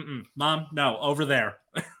like, Mom, no, over there.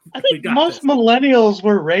 I think most millennials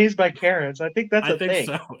were raised by Karens. I think that's a thing.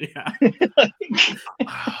 So, yeah.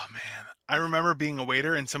 Oh man, I remember being a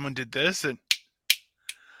waiter and someone did this, and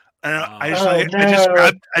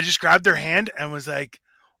I just grabbed their hand and was like,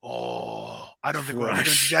 "Oh, I don't think we're going to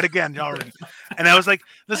do that again." Already. And I was like,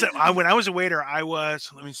 "Listen, when I was a waiter, I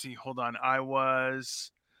was. Let me see. Hold on. I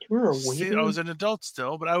was. You were a waiter? I was an adult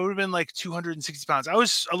still, but I would have been like 260 pounds. I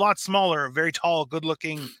was a lot smaller, very tall,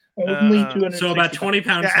 good-looking. Only 260. So about 20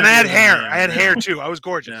 pounds. Yeah, and I had hair. I had hair too. I was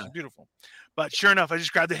gorgeous. Yeah. It was beautiful. But sure enough, I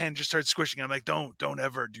just grabbed the hand and just started squishing. I'm like, don't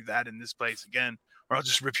ever do that in this place again, or I'll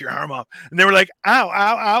just rip your arm off. And they were like, ow,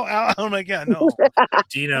 ow, ow, ow. I'm like, yeah, no.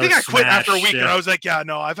 Dino I think I quit after a week, shit. and I was like, yeah,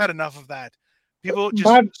 no, I've had enough of that. People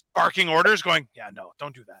just barking orders, going, yeah, no,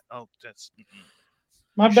 don't do that. Oh, that's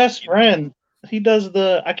my best friend. He does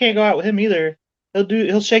I can't go out with him either.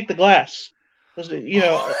 He'll shake the glass. You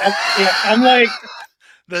know, I'm like,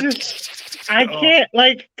 I can't,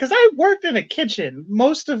 like, because I worked in a kitchen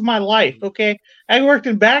most of my life. Okay, I worked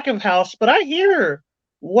in back of house, but I hear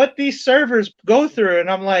what these servers go through, and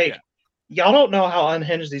I'm like, y'all don't know how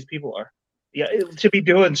unhinged these people are. Yeah, to be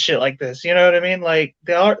doing shit like this, you know what I mean? Like,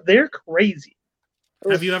 they're crazy.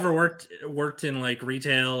 Have you ever worked in like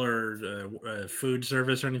retail or food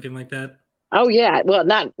service or anything like that? Oh yeah, well,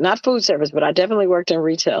 not food service, but I definitely worked in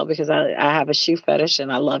retail because I have a shoe fetish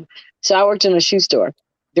and I love. So I worked in a shoe store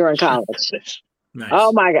during college. Nice.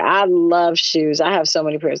 Oh my God, I love shoes. I have so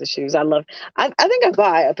many pairs of shoes. I think I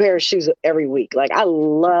buy a pair of shoes every week. Like, I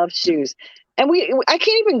love shoes, and I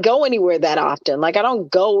can't even go anywhere that often. Like, I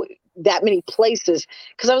don't go that many places.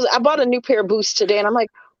 Because I bought a new pair of boots today, and I'm like,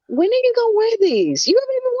 when are you gonna wear these? You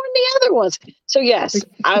haven't even worn the other ones. So yes,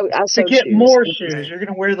 I to get shoes. more shoes, you're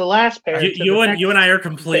gonna wear the last pair. You and I are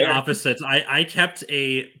complete opposites. I kept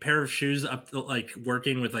a pair of shoes up like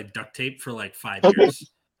working with like duct tape for like 5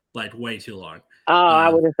 years, like way too long. Oh, I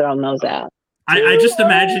would have thrown those out. I just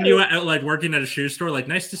imagine you like working at a shoe store, like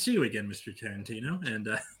nice to see you again, Mr. Tarantino, and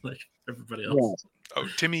like everybody else. Yes. Oh,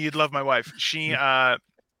 Timmy, you'd love my wife. She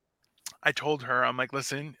I told her, I'm like,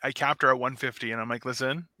 listen, I capped her at 150, and I'm like,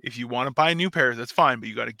 listen, if you want to buy new pairs, that's fine, but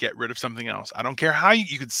you got to get rid of something else. I don't care how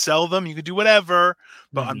you could sell them, you could do whatever,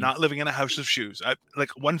 but I'm not living in a house of shoes.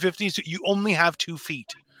 Like 150, so you only have 2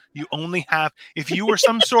 feet. You only have, if you were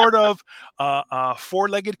some sort of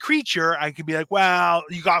four-legged creature, I could be like, well,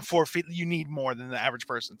 you got 4 feet, you need more than the average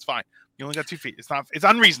person. It's fine. You only got 2 feet. It's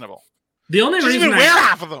unreasonable. The only reason even wear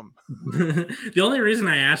half of them. The only reason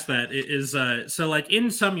I asked that is so like in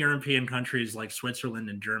some European countries like Switzerland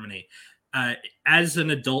and Germany, as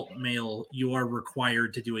an adult male, you are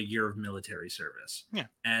required to do a year of military service. Yeah.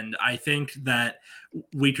 And I think that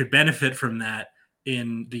we could benefit from that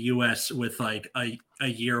in the US with like a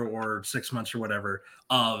year or 6 months or whatever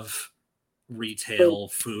of retail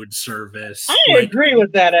food service. I agree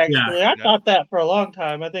with that actually. Yeah. I thought that for a long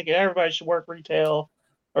time. I think everybody should work retail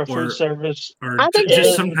or food service. Or I think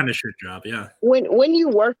just some kind of shit job, yeah. When you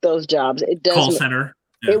work those jobs, it does Call center.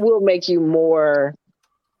 Yeah. It will make you more.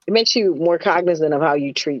 It makes you more cognizant of how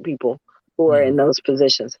you treat people who are in those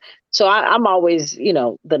positions. So I'm always,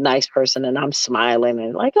 the nice person, and I'm smiling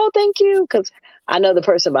and like, oh, thank you, because I know the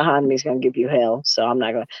person behind me is going to give you hell. So I'm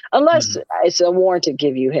not going to, unless it's a warrant to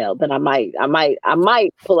give you hell. Then I might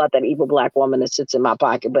pull out that evil black woman that sits in my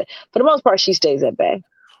pocket. But for the most part, she stays at bay.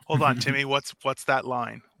 Hold on, Timmy. What's that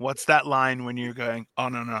line? What's that line when you're going, oh,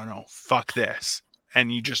 no, fuck this,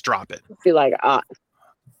 and you just drop it? Be like,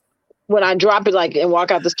 when I drop it, like, and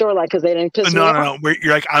walk out the store, like, because they didn't piss me off. No.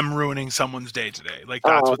 You're like, I'm ruining someone's day today. Like,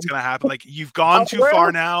 that's what's gonna happen. Like, you've gone too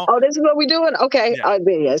far now. Oh, this is what we're doing. Okay, Yeah.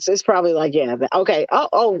 Yes, it's probably like, yeah. Okay.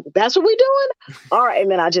 Oh, that's what we're doing. All right,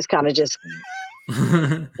 and then I just kind of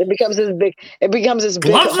it becomes this big.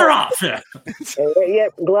 Gloves are off. Yeah,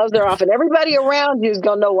 gloves are off, and everybody around you is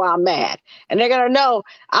gonna know why I'm mad, and they're gonna know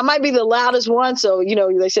I might be the loudest one. So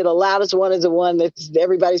they say the loudest one is the one that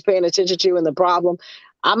everybody's paying attention to, and the problem.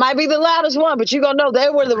 I might be the loudest one, but you're gonna know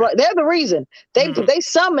they're the reason. They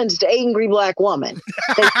summoned the angry black woman.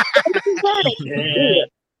 Yeah.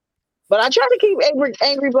 But I try to keep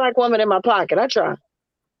angry black woman in my pocket. I try.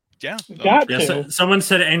 Yeah. Got to. Someone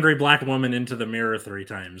said angry black woman into the mirror 3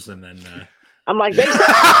 times, and then I'm like, they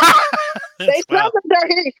summoned her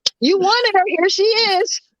here. You wanted her, here she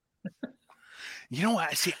is. You know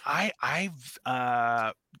what? See, I've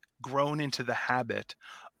grown into the habit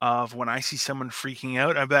of when I see someone freaking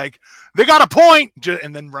out, I'm like, they got a point,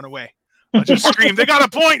 and then run away. I'll just scream, they got a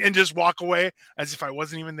point, and just walk away as if I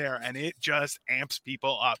wasn't even there. And it just amps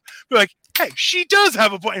people up. Be like, hey, she does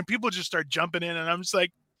have a point. And people just start jumping in, and I'm just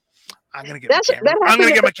like, I'm gonna get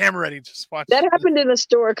my camera ready. Just watch. That happened in a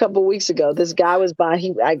store a couple of weeks ago. This guy was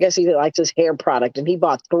buying. I guess he liked his hair product, and he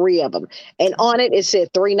bought 3 of them. And on it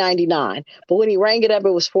said $3.99. But when he rang it up, it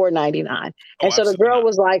was $4.99. And so the girl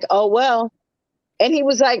was like, "Oh well." And he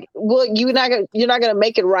was like, "Well, you're not gonna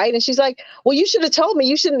make it right." And she's like, "Well, you should have told me.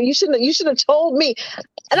 You should have told me."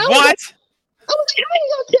 And I was like, how are you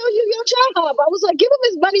gonna tell you your job? I was like, give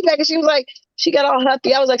him his money back. And she was like, she got all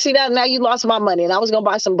happy. I was like, see that now you lost my money. And I was gonna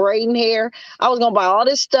buy some braiding hair. I was gonna buy all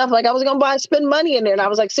this stuff. Like I was gonna spend money in there. And I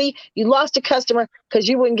was like, see, you lost a customer because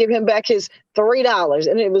you wouldn't give him back his $3.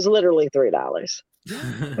 And it was literally $3.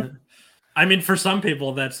 I mean, for some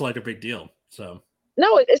people, that's like a big deal. So.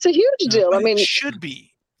 No, it's a huge deal. I mean, it should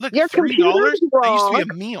be. Look, your $3. That used to be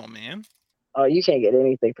a meal, man. Oh, you can't get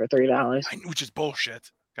anything for $3. Which is bullshit.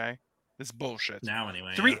 Okay, this is bullshit. Now,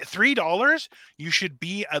 anyway, $3. You should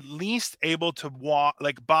be at least able to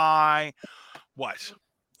buy what,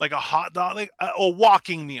 like a hot dog, like a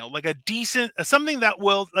walking meal, like a decent something that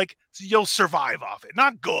will you'll survive off it.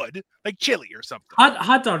 Not good, like chili or something.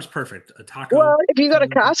 Hot dog's perfect. A taco. Well, if you go to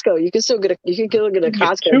Costco, you can still get a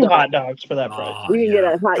Costco. 2 hot dogs for that price. You can get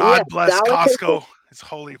a hot. God bless Costco. It's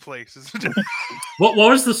holy place. What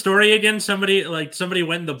was the story again? Somebody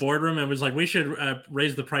went in the boardroom and was like, "We should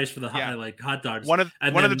raise the price for the hot dogs." One of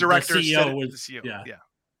the directors, the CEO was, the CEO, yeah.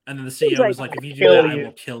 And then the CEO was like, "If you do that, I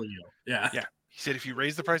will kill you." Yeah. Yeah. He said, "If you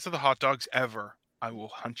raise the price of the hot dogs ever, I will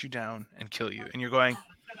hunt you down and kill you." And you're going,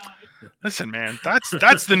 listen, man,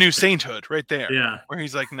 that's the new sainthood right there. Yeah. Where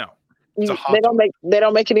he's like, no. It's a hot They dog.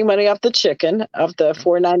 don't make any money off the chicken, of the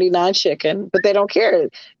 $4.99 chicken, but they don't care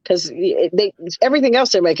because everything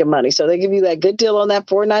else they're making money. So they give you that good deal on that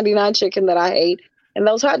 $4.99 chicken that I hate, and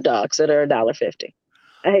those hot dogs that are $1.50.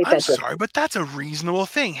 I hate I'm that. sorry, but that's a reasonable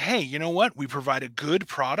thing. Hey, you know what? We provide a good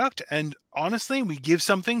product, and honestly, we give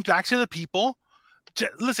something back to the people.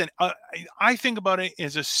 Listen, I think about it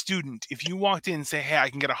as a student. If you walked in and say, "Hey, I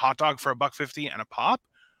can get a hot dog for $1.50 and a pop,"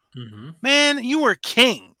 man, you were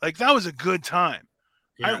king. Like that was a good time.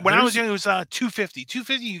 Yeah, When I was young, it was $2.50.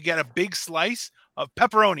 $2.50, you get a big slice of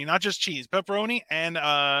pepperoni, not just cheese, pepperoni, and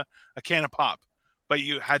a can of pop. But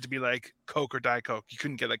you had to be like Coke or Diet Coke. You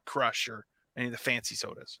couldn't get like Crush or any of the fancy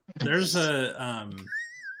sodas. There's a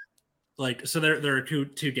so there are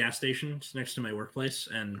two gas stations next to my workplace,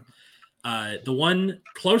 and the one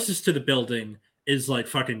closest to the building is like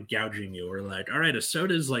fucking gouging you, or like, all right, a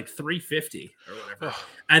soda is like $3.50 or whatever,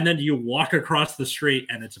 and then you walk across the street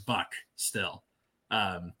and it's $1 still.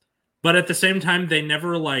 But at the same time, they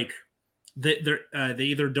never like they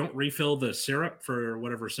either don't refill the syrup for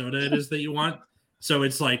whatever soda it is that you want, so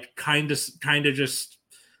it's like kind of just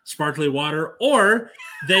sparkly water, or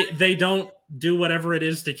they don't do whatever it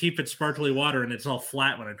is to keep it sparkly water, and it's all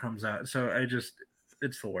flat when it comes out. So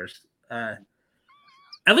it's the worst.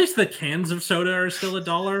 At least the cans of soda are still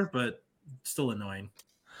 $1, but still annoying.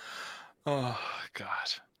 Oh God,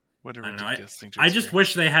 what a ridiculous thing! I just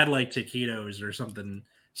wish they had like taquitos or something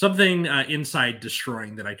inside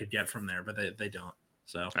destroying that I could get from there, but they don't.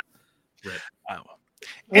 So, rip.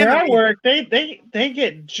 Where I work, they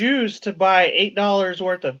get Jews to buy $8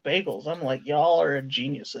 worth of bagels. I'm like, y'all are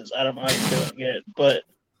geniuses. I don't know how you're doing it, but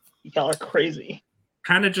y'all are crazy.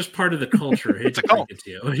 Kind of just part of the culture. Hate to break it to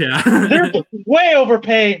you. Yeah, they're way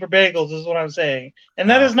overpaying for bagels, is what I'm saying, and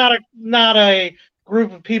that is not a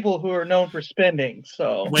group of people who are known for spending.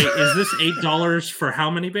 So wait, is this $8 for how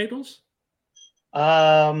many bagels?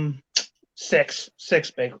 Six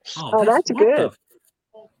bagels. Oh, that's good.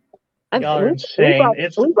 Y'all are insane.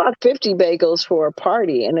 We bought 50 bagels for a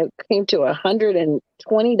party, and it came to $120.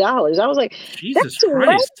 I was like, Jesus that's Christ.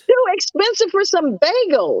 way too expensive for some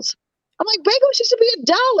bagels. I'm like, bagels used to be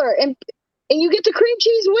 $1, and you get the cream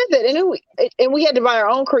cheese with it, and we had to buy our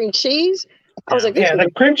own cream cheese. I was like,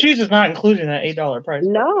 the cream cheese is not included in that $8 price.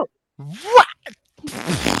 No. What?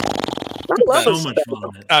 I love so much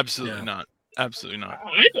fun. Absolutely not. Absolutely not.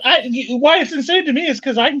 Why it's insane to me is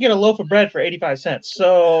because I can get a loaf of bread for 85 cents.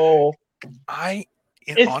 So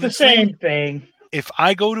it's honestly, the same thing. If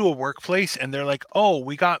I go to a workplace and they're like, "Oh,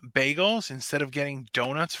 we got bagels instead of getting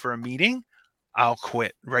donuts for a meeting," I'll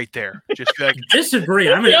quit right there. Just be like, disagree.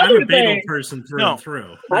 I'm a bagel person through and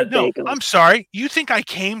through. No, I'm sorry. You think I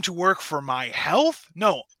came to work for my health?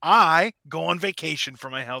 No, I go on vacation for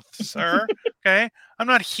my health, sir. Okay, I'm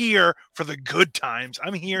not here for the good times.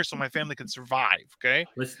 I'm here so my family can survive. Okay,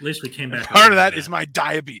 at least we came back. Part of that is my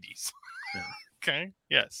diabetes. Yeah. Okay,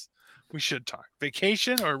 yes, we should talk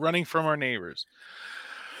vacation or running from our neighbors.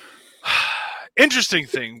 Interesting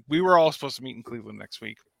thing. We were all supposed to meet in Cleveland next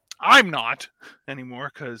week. I'm not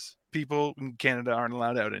anymore because people in Canada aren't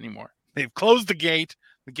allowed out anymore. They've closed the gate.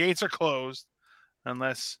 The gates are closed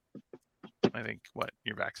unless I think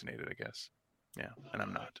you're vaccinated, I guess. Yeah, and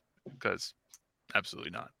I'm not because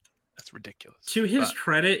absolutely not. That's ridiculous. To his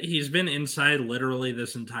credit, he's been inside literally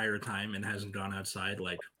this entire time and hasn't gone outside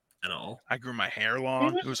like at all. I grew my hair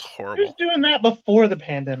long. It was horrible. He was doing that before the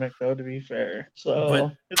pandemic, though. To be fair, so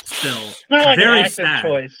but it's still not like very an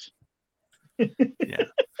active choice. Yeah.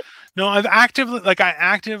 No, I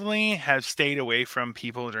actively have stayed away from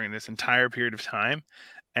people during this entire period of time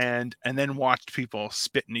and then watched people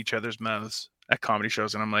spit in each other's mouths at comedy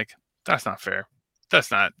shows. And I'm like, that's not fair.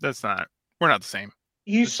 That's not, we're not the same.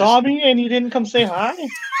 You saw me and you didn't come say hi?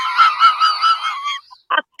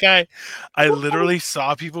 Okay. I literally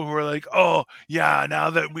saw people who were like, oh yeah, now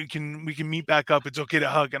that we can meet back up, it's okay to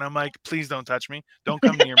hug. And I'm like, please don't touch me. Don't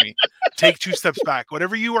come near me. Take 2 steps back.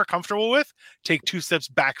 Whatever you are comfortable with, take 2 steps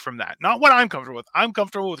back from that. Not what I'm comfortable with. I'm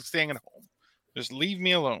comfortable with staying at home. Just leave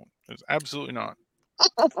me alone. There's absolutely not.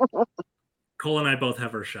 Cole and I both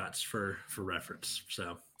have our shots for reference.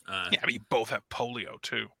 So yeah, but you both have polio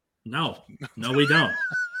too. No, we don't.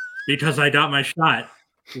 Because I got my shot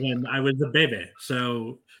when I was a baby.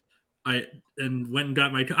 So I went and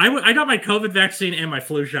got I got my COVID vaccine and my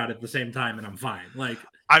flu shot at the same time, and I'm fine. Like,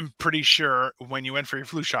 I'm pretty sure when you went for your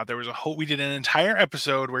flu shot, there was we did an entire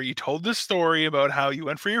episode where you told this story about how you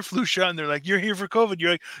went for your flu shot, and they're like, "You're here for COVID."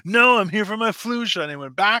 You're like, "No, I'm here for my flu shot." And it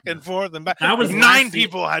went back and forth and back. That was 9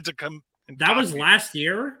 people had to come. That was last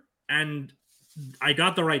year, and I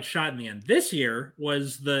got the right shot in the end. This year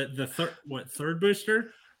was the third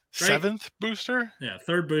booster. 7th booster. Yeah,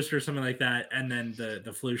 3rd booster, something like that, and then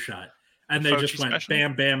the flu shot, and they Fauci just went special?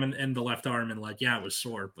 bam, bam, in the left arm, and like, yeah, it was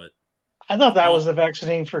sore, but I thought that was the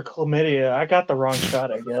vaccine for chlamydia. I got the wrong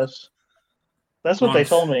shot, I guess. That's what they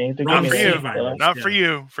told me. To Not give for me you. that virus. Not Yeah. for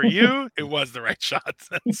you. For you, it was the right shot.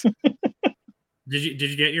 Did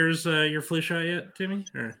you get yours your flu shot yet, Timmy?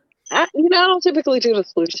 Or I don't typically do the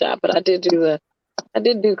flu shot, but I did do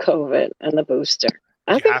COVID and the booster.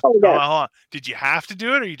 I think hold on. Did you have to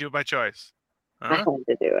do it, or you do it by choice? I had to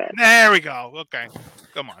do it. There we go. Okay,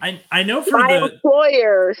 come on. I know for My the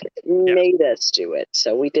employer made us do it,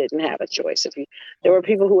 so we didn't have a choice. There were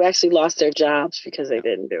people who actually lost their jobs because they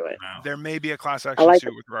didn't do it. wow. There may be a class action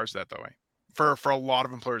suit with regards to that, though. For a lot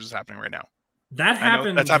of employers, it's happening right now. That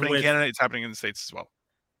happens. That's happening in Canada. It's happening in the States as well.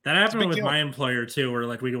 That happened with deal. my employer too, where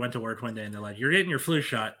like we went to work one day and they're like, "You're getting your flu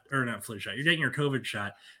shot, or not flu shot. You're getting your COVID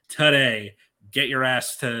shot today. Get your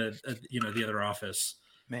ass to the other office."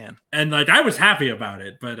 Man, and like I was happy about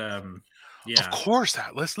it, but yeah, of course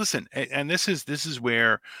that. Let's listen, and this is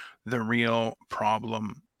where the real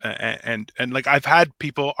problem. And like I've had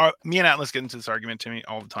people, me and Atlas get into this argument to me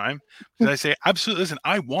all the time because I say, absolutely, listen,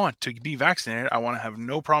 I want to be vaccinated. I want to have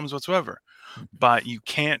no problems whatsoever. But you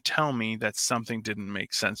can't tell me that something didn't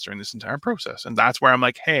make sense during this entire process. And that's where I'm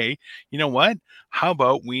like, hey, you know what? How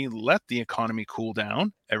about we let the economy cool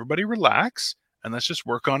down, everybody relax, and let's just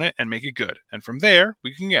work on it and make it good. And from there,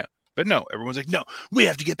 we can get. But no, everyone's like, no, we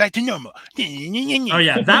have to get back to normal. Oh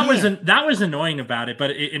yeah, that was annoying about it.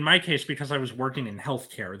 But in my case, because I was working in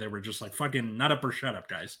healthcare, they were just like, fucking nut up or shut up,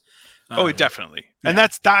 guys. Definitely. And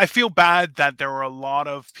that's I feel bad that there were a lot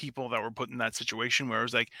of people that were put in that situation where it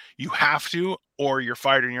was like, you have to, or you're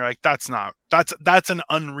fired. And you're like, that's an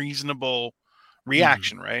unreasonable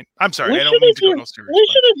reaction, right? I'm sorry. I don't mean to go no serious. We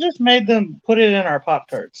should have just made them put it in our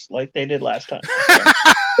Pop-Tarts like they did last time.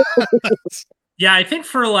 Yeah, I think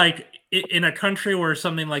for like in a country where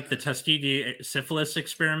something like the Tuskegee syphilis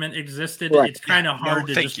experiment existed, it's kind of hard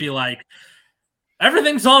to just be like,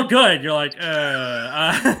 everything's all good. You're like,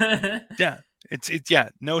 yeah,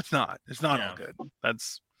 no, it's not. It's not all good. But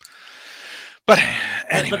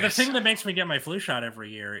the thing that makes me get my flu shot every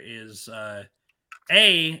year is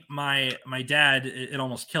my dad, it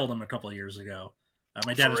almost killed him a couple of years ago.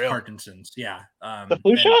 My dad has Parkinson's. Yeah. The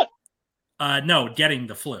flu shot? No, getting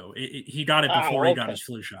the flu. He got it before he got his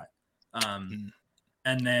flu shot. And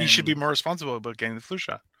then he should be more responsible about getting the flu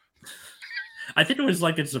shot. I think it was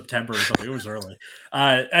like in September or something. It was early.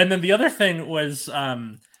 And then the other thing was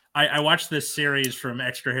I watched this series from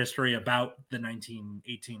Extra History about the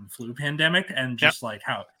 1918 flu pandemic and just like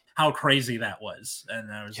how crazy that was.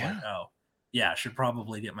 And I was like, oh, yeah, I should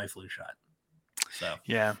probably get my flu shot. So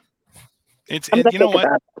yeah, you know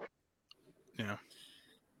what? Yeah,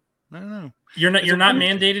 I don't know. You're not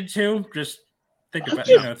mandated to just think about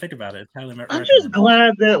it. I'm just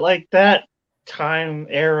glad that like that time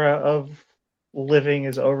era of living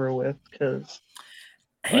is over with because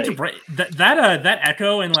I hate to break that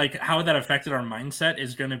echo and like how that affected our mindset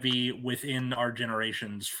is going to be within our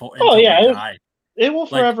generations. It will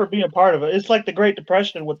forever be a part of it. It's like the Great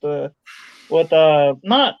Depression with not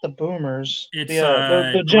the boomers, it's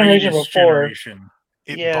the generation before.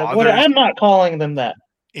 I'm not calling them that.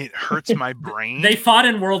 It hurts my brain. They fought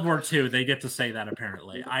in World War II. They get to say that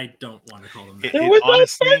apparently. I don't want to call them that. It was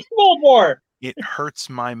honestly, the First World War. It hurts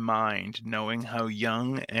my mind knowing how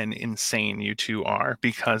young and insane you two are,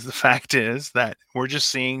 because the fact is that we're just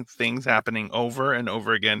seeing things happening over and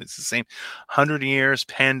over again. It's the same 100 years,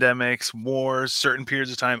 pandemics, wars, certain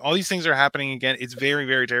periods of time. All these things are happening again. It's very,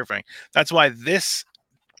 very terrifying. That's why this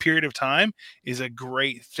period of time is a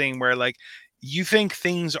great thing where like you think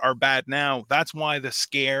things are bad now. That's why the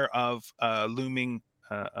scare of looming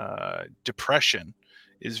depression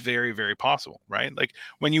is very, very possible, right? Like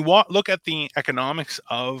when you look at the economics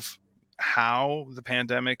of how the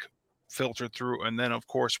pandemic filtered through, and then of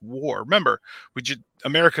course war. Remember,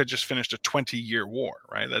 America just finished a 20-year war,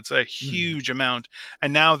 right? That's a huge amount,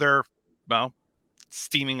 and now they're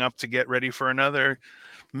steaming up to get ready for another,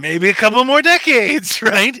 maybe a couple more decades,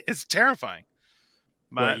 right? It's terrifying.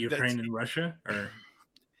 But Ukraine and Russia, or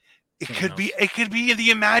it could be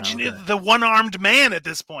the imaginative, the one-armed man at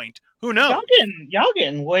this point. Who knows? Y'all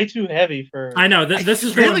getting way too heavy for. I know this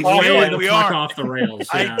is really way the fuck off the rails.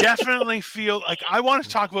 Yeah. I definitely feel like I want to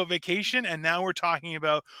talk about vacation, and now we're talking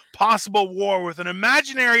about possible war with an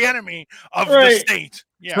imaginary enemy of the state.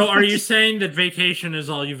 Yeah. So, are you saying that vacation is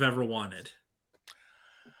all you've ever wanted?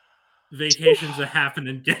 Vacations are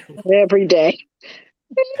happening every day.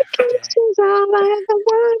 Vacations all I ever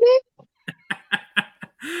wanted.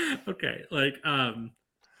 Okay, like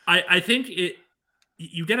I think it.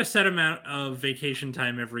 you get a set amount of vacation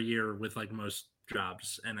time every year with like most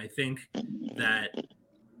jobs, and I think that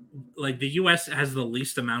like the U.S. has the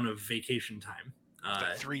least amount of vacation time.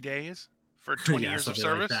 3 days for 20 years of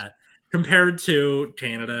service, like that, compared to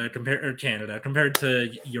Canada, compared to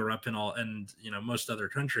Europe and all, and most other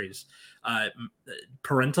countries.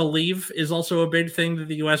 Parental leave is also a big thing that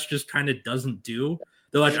the U.S. just kind of doesn't do.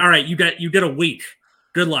 They're like, all right, you get a week,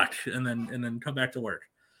 good luck, and then come back to work,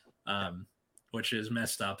 which is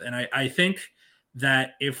messed up. And I think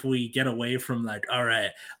that if we get away from like, all right,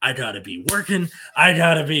 I gotta be working, I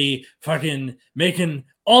gotta be fucking making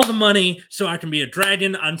all the money so I can be a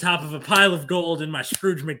dragon on top of a pile of gold in my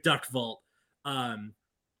Scrooge McDuck vault.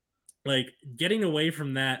 Like getting away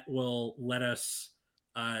from that will let us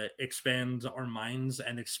expand our minds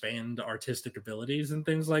and expand artistic abilities and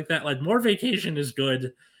things like that. Like more vacation is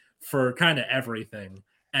good for kind of everything.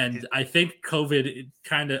 And I think COVID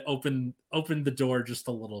kind of opened the door just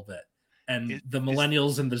a little bit. And the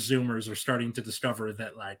millennials and the Zoomers are starting to discover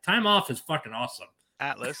that like time off is fucking awesome.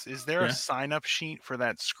 Atlas, is there a sign-up sheet for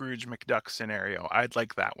that Scrooge McDuck scenario? I'd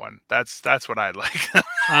like that one. That's what I'd like.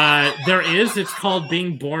 There is. It's called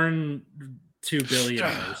Being Born to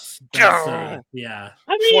Billionaires. Yeah.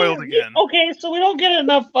 I mean, foiled again. Okay, so we don't get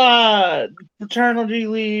enough paternity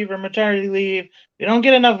leave or maternity leave. We don't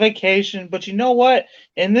get enough vacation. But you know what?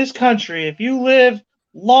 In this country, if you live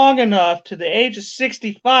long enough to the age of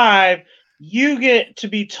 65, you get to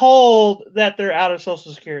be told that they're out of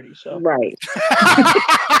Social Security. So right.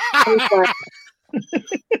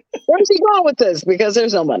 Where's he going with this? Because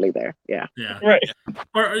there's no money there. Yeah. Right.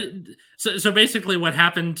 Or so basically, what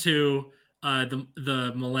happened to the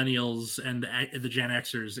millennials and the Gen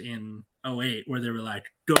Xers in 2008, where they were like,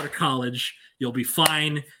 go to college, you'll be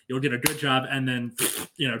fine, you'll get a good job, and then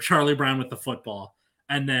Charlie Brown with the football.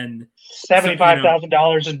 And then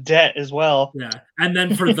 $75,000 in debt as well. Yeah. And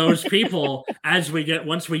then for those people,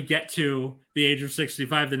 once we get to the age of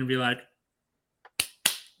 65, then it'd be like,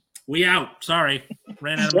 we out. Sorry.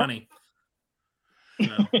 Ran out of money.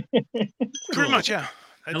 So, pretty much, yeah.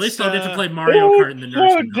 At least I'll get to play Mario Kart in the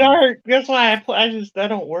nursing home. Dark. That's why I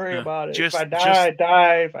don't worry about it. If I die, I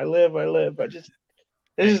die. If I live, I live.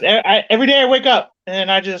 Every day I wake up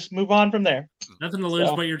and I just move on from there. Nothing to lose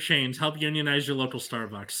but your chains. Help unionize your local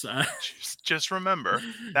Starbucks. Just remember,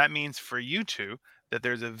 that means for you two that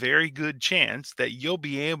there's a very good chance that you'll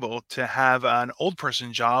be able to have an old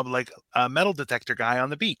person job like a metal detector guy on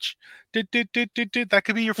the beach. That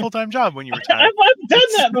could be your full-time job when you retire. I've done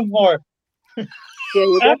that before.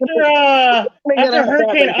 After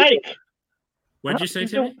Hurricane Ike. What'd you say,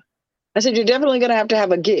 Timi? I said, you're definitely going to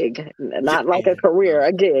have a gig, not like a career,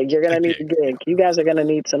 a gig. You're going to need a gig. You guys are going to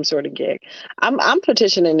need some sort of gig. I'm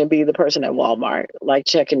petitioning to be the person at Walmart, like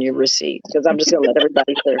checking your receipts, because I'm just going to let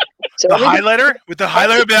everybody through. So the highlighter? With the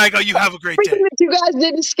highlighter, be like, oh, you have a great day. If you guys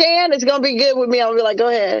didn't scan, it's going to be good with me. I'll be like, go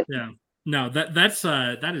ahead. Yeah. No,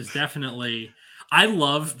 that is definitely, I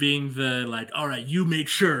love being the like, all right, you make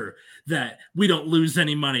sure that we don't lose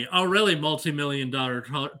any money. Oh, really? Multi-million-dollar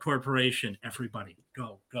corporation. Everybody,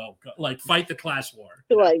 go. Like, fight the class war.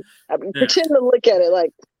 Like, pretend to look at it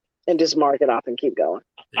like, and just mark it off and keep going.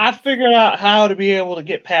 I figured out how to be able to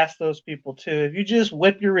get past those people, too. If you just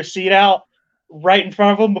whip your receipt out right in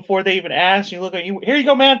front of them before they even ask, you look at you, here you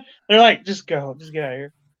go, man. They're like, just go. Just get out of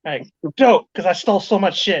here. Like, dope, because I stole so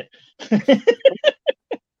much shit.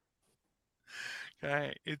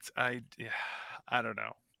 I don't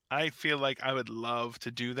know. I feel like I would love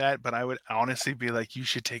to do that, but I would honestly be like,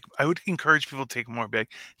 I would encourage people to take more. Be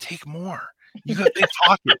like, take more. You got big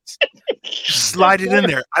pockets. Just slide it in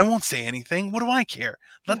there. I won't say anything. What do I care?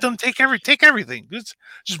 Let them take everything.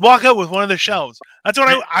 Just walk out with one of the shelves. That's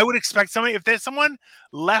what I would expect. Someone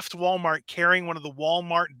left Walmart carrying one of the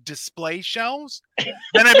Walmart display shelves,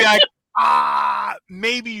 then I'd be like,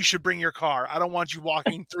 maybe you should bring your car. I don't want you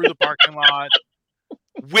walking through the parking lot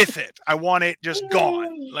with it. I want it just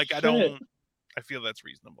gone. Like, I feel that's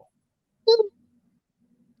reasonable.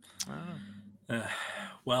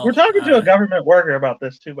 Well, we're talking to a government worker about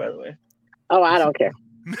this too, by the way. Oh, I don't care.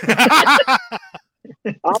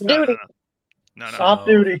 Off duty. No. Off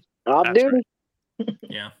duty. Off duty. Right.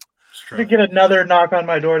 Yeah. To get another knock on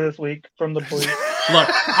my door this week from the police. Look,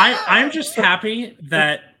 I'm just happy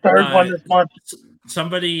that third one this month.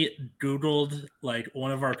 Somebody Googled like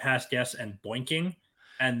one of our past guests and boinking,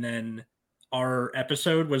 and then our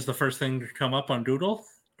episode was the first thing to come up on Google.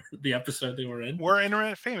 The episode they were in. We're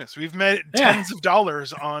internet famous. We've made tens of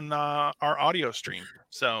dollars on our audio stream,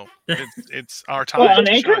 so it's our time. On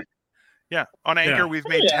Anchor? Yeah, on Anchor, we've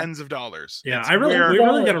made tens of dollars. Yeah, we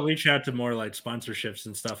really got to reach out to more like sponsorships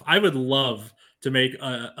and stuff. I would love to make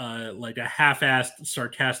a like a half-assed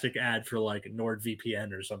sarcastic ad for like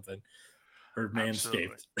NordVPN or something, or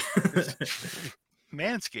Manscaped.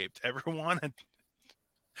 Manscaped. Everyone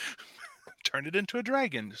turn it into a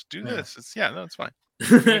dragon. Just do this. It's fine.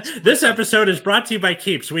 This episode is brought to you by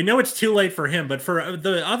Keeps. We know it's too late for him, but for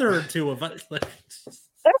the other two of us,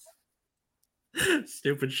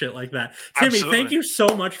 stupid shit like that. Timi, Absolutely. thank you so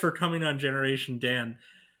much for coming on Generation Dan.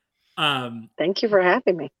 Thank you for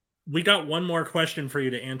having me. We got one more question for you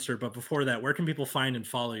to answer, but before that, where can people find and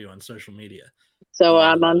follow you on social media? So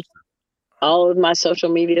I'm on all of my social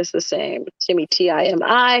medias the same. Timi,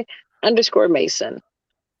 Timi _Mason.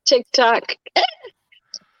 TikTok,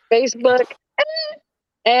 Facebook,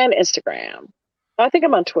 and Instagram. I think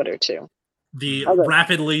I'm on Twitter too. The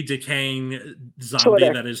rapidly decaying zombie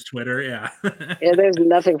Twitter. That is Twitter. Yeah. Yeah, there's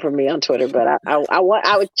nothing for me on Twitter, but I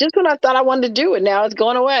was just when I thought I wanted to do it, now it's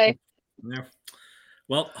going away. Yeah.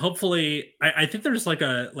 Well, hopefully, I think there's like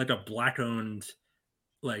a black owned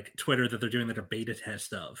like Twitter that they're doing like a beta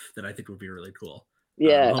test of that I think would be really cool.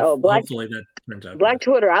 Yeah. Hopefully that turns out Black good.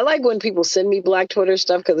 Twitter. I like when people send me Black Twitter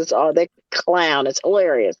stuff because it's all they clown. It's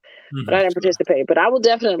hilarious. But I didn't participate. But I will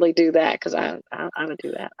definitely do that because I would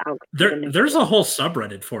do that. There's a whole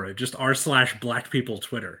subreddit for it. Just r/Black People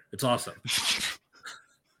Twitter. It's awesome. That's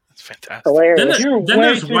fantastic. Hilarious. You're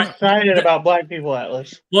way too excited about Black People,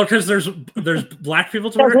 Atlas. Well, because there's Black People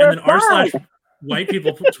Twitter and then r/White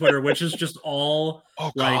People Twitter, which is just all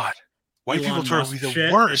White people Twitter would be the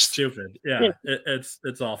shit. worst. It's stupid. Yeah.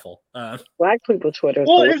 It's awful. Black people Twitter.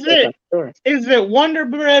 Well, is it Wonder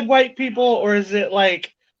Bread white people or is it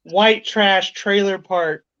like white trash trailer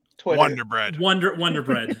park Twitter? Wonder Bread. Wonder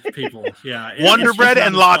Bread people. Yeah. Wonder Bread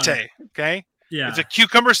and latte. Okay. Yeah. It's a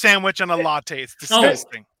cucumber sandwich and a latte. It's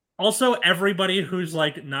disgusting. Also, everybody who's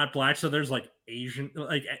like not black, so there's like Asian,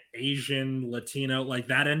 Latino, like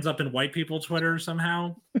that ends up in white people Twitter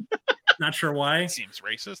somehow. Not sure why. It seems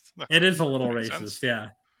racist. It is a little racist, yeah.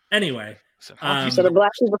 Anyway, so the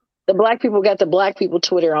black people got the Black people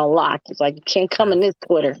Twitter on lock. It's like you can't come in this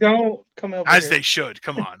Twitter. Don't come over as here. they should.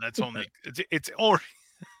 Come on, that's only it's only.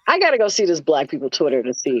 I gotta go see this Black people Twitter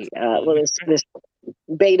to see this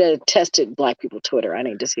beta tested Black people Twitter. I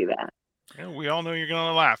need to see that. Yeah, we all know you're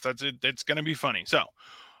gonna laugh. That's it. It's gonna be funny. So,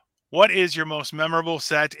 what is your most memorable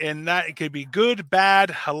set? And that it could be good,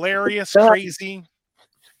 bad, hilarious, crazy.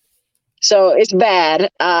 So it's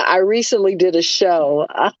bad. I recently did a show.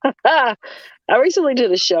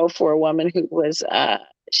 For a woman who was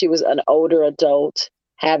she was an older adult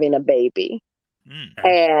having a baby.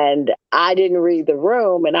 And I didn't read the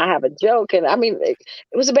room, and I have a joke. And I mean, it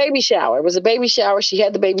was a baby shower. She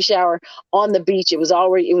had the baby shower on the beach. It was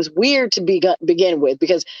weird to begin with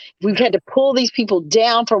because we had to pull these people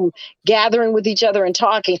down from gathering with each other and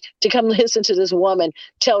talking to come listen to this woman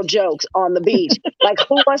tell jokes on the beach. Like,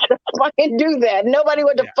 who wants to fucking do that? Nobody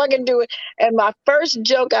wanted to fucking do it. And my first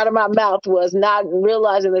joke out of my mouth was not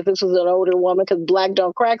realizing that this was an older woman because black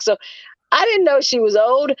don't crack. So I didn't know she was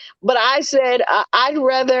old, but I said I'd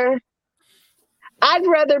rather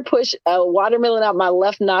push a watermelon out my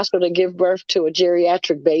left nostril to give birth to a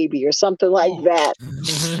geriatric baby or something like that.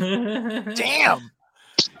 Damn.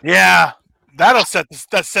 Yeah, that'll set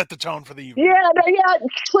the tone for the evening. Yeah.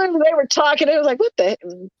 Clearly they were talking. It was like, what the?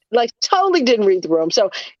 Like, totally didn't read the room. So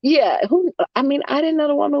yeah, I didn't know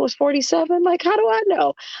the woman was 47. Like, how do I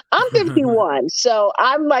know? I'm 51, so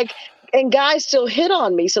I'm like. And guys still hit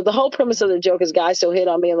on me. So the whole premise of the joke is guys still hit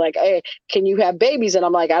on me and like, hey, can you have babies? And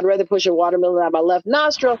I'm like, I'd rather push a watermelon out my left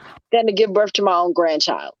nostril than to give birth to my own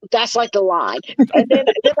grandchild. That's like the line. And then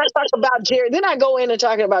I talk about then I go in and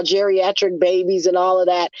talking about geriatric babies and all of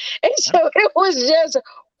that. And so it was just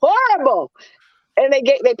horrible. And they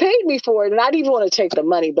paid me for it, and I didn't even want to take the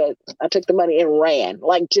money, but I took the money and ran.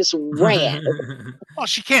 Like, just ran. Well,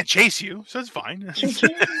 she can't chase you, so it's fine. She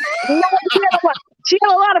had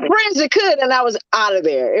a lot of friends that could, and I was out of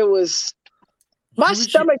there. It was my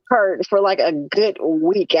stomach hurt for like a good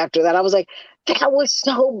week after that. I was like, that was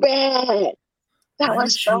so bad.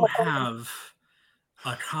 Have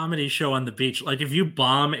a comedy show on the beach? Like, if you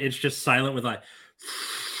bomb, it's just silent with like.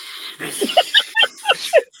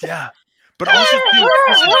 Yeah. But also,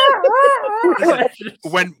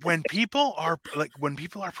 when people are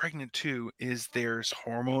pregnant too, there's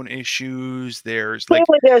hormone issues. There's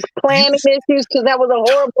there's planning issues because that was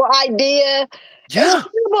a horrible idea. Yeah, it's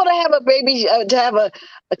horrible to have a baby, to have a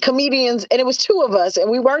comedians, and it was two of us, and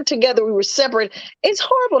we weren't together. We were separate. It's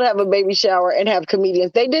horrible to have a baby shower and have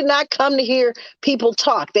comedians. They did not come to hear people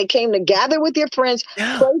talk. They came to gather with your friends,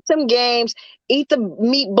 play some games, eat the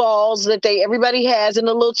meatballs that everybody has and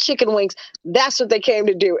the little chicken wings. That's what they came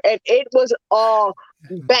to do. And it was all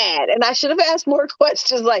bad. And I should have asked more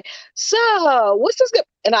questions like, so what's this good?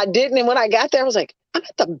 And I didn't. And when I got there, I was like, I'm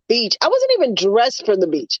at the beach. I wasn't even dressed for the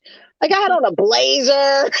beach. Like I had on a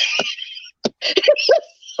blazer.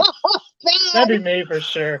 That'd be me for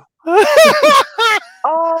sure.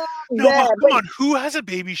 Oh, no, bad. come on. Who has a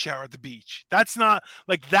baby shower at the beach? That's not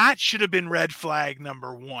like that should have been red flag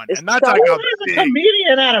number one. And that's so like Who a has a big,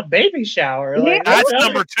 comedian at a baby shower? Yeah, Like, that's what?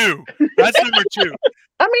 number two. That's number two.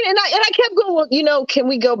 I mean, and I kept going, well, you know, can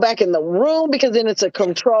we go back in the room? Because then it's a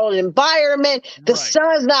controlled environment. The Right.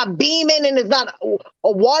 sun's not beaming and it's not a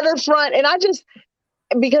waterfront. And I just,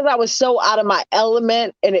 because I was so out of my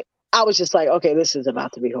element and I was just like, okay, this is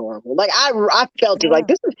about to be horrible. Like I felt it like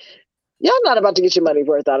this is, y'all not about to get your money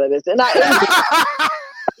worth out of this. And like I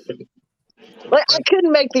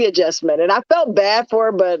couldn't make the adjustment and I felt bad for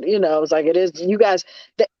her, but you know, it was like, it is, you guys,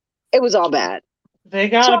 it was all bad. They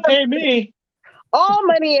gotta pay me. All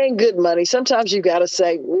money ain't good money. Sometimes you got to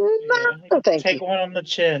say, no, thank Take you. one on the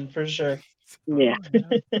chin for sure. Yeah.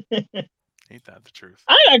 Ain't that the truth?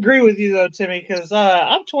 I agree with you though, Timmy, because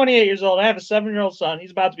I'm 28 years old. I have a 7-year-old son.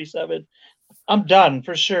 He's about to be 7. I'm done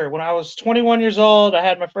for sure. When I was 21 years old, I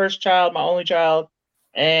had my first child, my only child,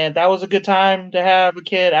 and that was a good time to have a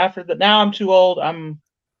kid. After that, now I'm too old. I'm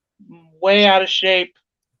way out of shape.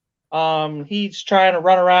 He's trying to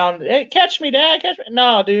run around. Hey, catch me, Dad! Catch me!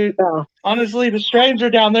 No, dude. No. Honestly, the stranger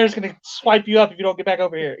down there is gonna swipe you up if you don't get back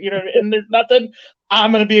over here. You know, and there's nothing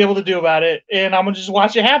I'm gonna be able to do about it, and I'm gonna just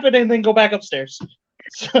watch it happen and then go back upstairs.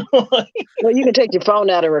 So, Well, you can take your phone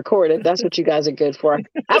out and record it. That's what you guys are good for.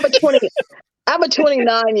 I'm a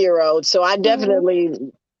 29-year-old, so I definitely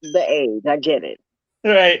the age. I get it.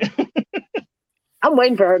 right. I'm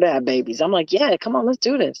waiting for her to have babies. I'm like, yeah, come on, let's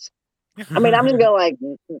do this. I mean, I'm just gonna like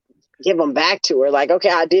give them back to her. Like, okay,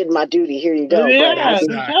 I did my duty. Here you go. Yeah,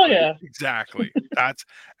 But hell yeah. Exactly.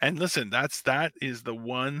 And listen, that is the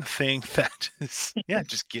one thing that is,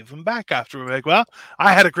 just give them back after. We're like, well,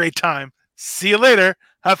 I had a great time. See you later.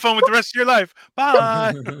 Have fun with the rest of your life.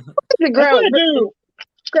 Bye.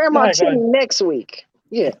 Grandma Go Timmy ahead. next week.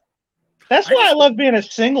 Yeah. That's why I love being a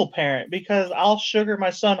single parent, because I'll sugar my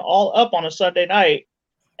son all up on a Sunday night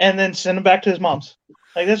and then send him back to his mom's.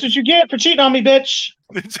 Like, that's what you get for cheating on me, bitch.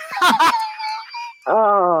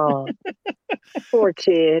 Oh, poor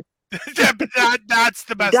kid. That's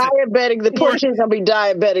the best thing. Diabetic. The poor kid's gonna be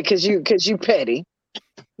diabetic because you petty.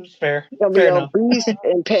 It's fair. He's gonna be Fair enough. obese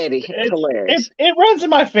and petty. Hilarious. It runs in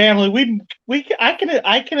my family. I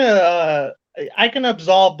can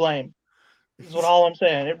absolve blame. Is what all I'm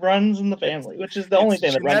saying. It runs in the family, which is the only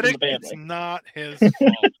thing that runs in the family. It's not his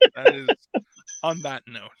fault. That is on that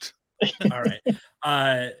note. All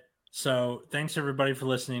right. So thanks everybody for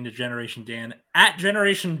listening to Generation Dan at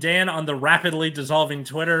Generation Dan on the rapidly dissolving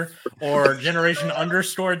Twitter, or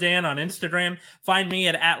Generation_Dan on Instagram. Find me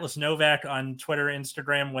at Atlas Novak on Twitter,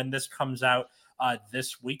 Instagram when this comes out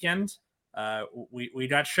this weekend. We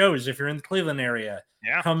got shows if you're in the Cleveland area.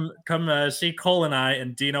 Yeah. Come see Cole and I,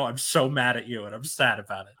 and Dino, I'm so mad at you and I'm sad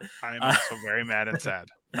about it. I'm also very mad and sad.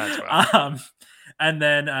 That's well. And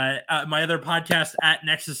then my other podcast at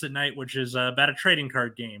Nexus at Night, which is about a trading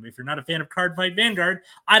card game. If you're not a fan of Card Fight Vanguard,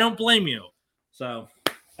 I don't blame you. So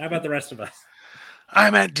how about the rest of us?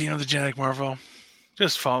 I'm at Dino the Genetic Marvel.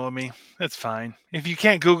 Just follow me. That's fine. If you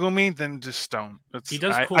can't Google me, then just don't. He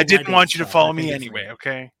does cool I didn't want you to stuff. follow I think me it's anyway, great.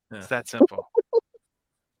 okay? Yeah. It's that simple.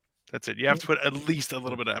 That's it. You have to put at least a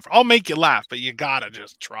little bit of effort. I'll make you laugh, but you gotta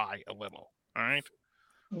just try a little. All right.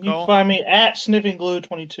 You can find me at Sniffing Glue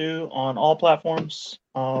 22 on all platforms.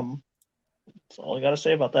 That's all I got to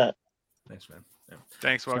say about that. Thanks, man. Yeah.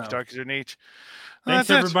 Thanks, Walkie Talkies are neat. Thanks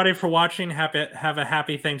everybody for watching. Have a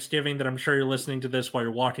happy Thanksgiving. That I'm sure you're listening to this while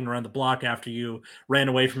you're walking around the block after you ran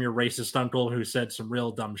away from your racist uncle who said some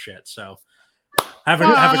real dumb shit. So have a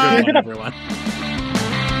good one, everyone.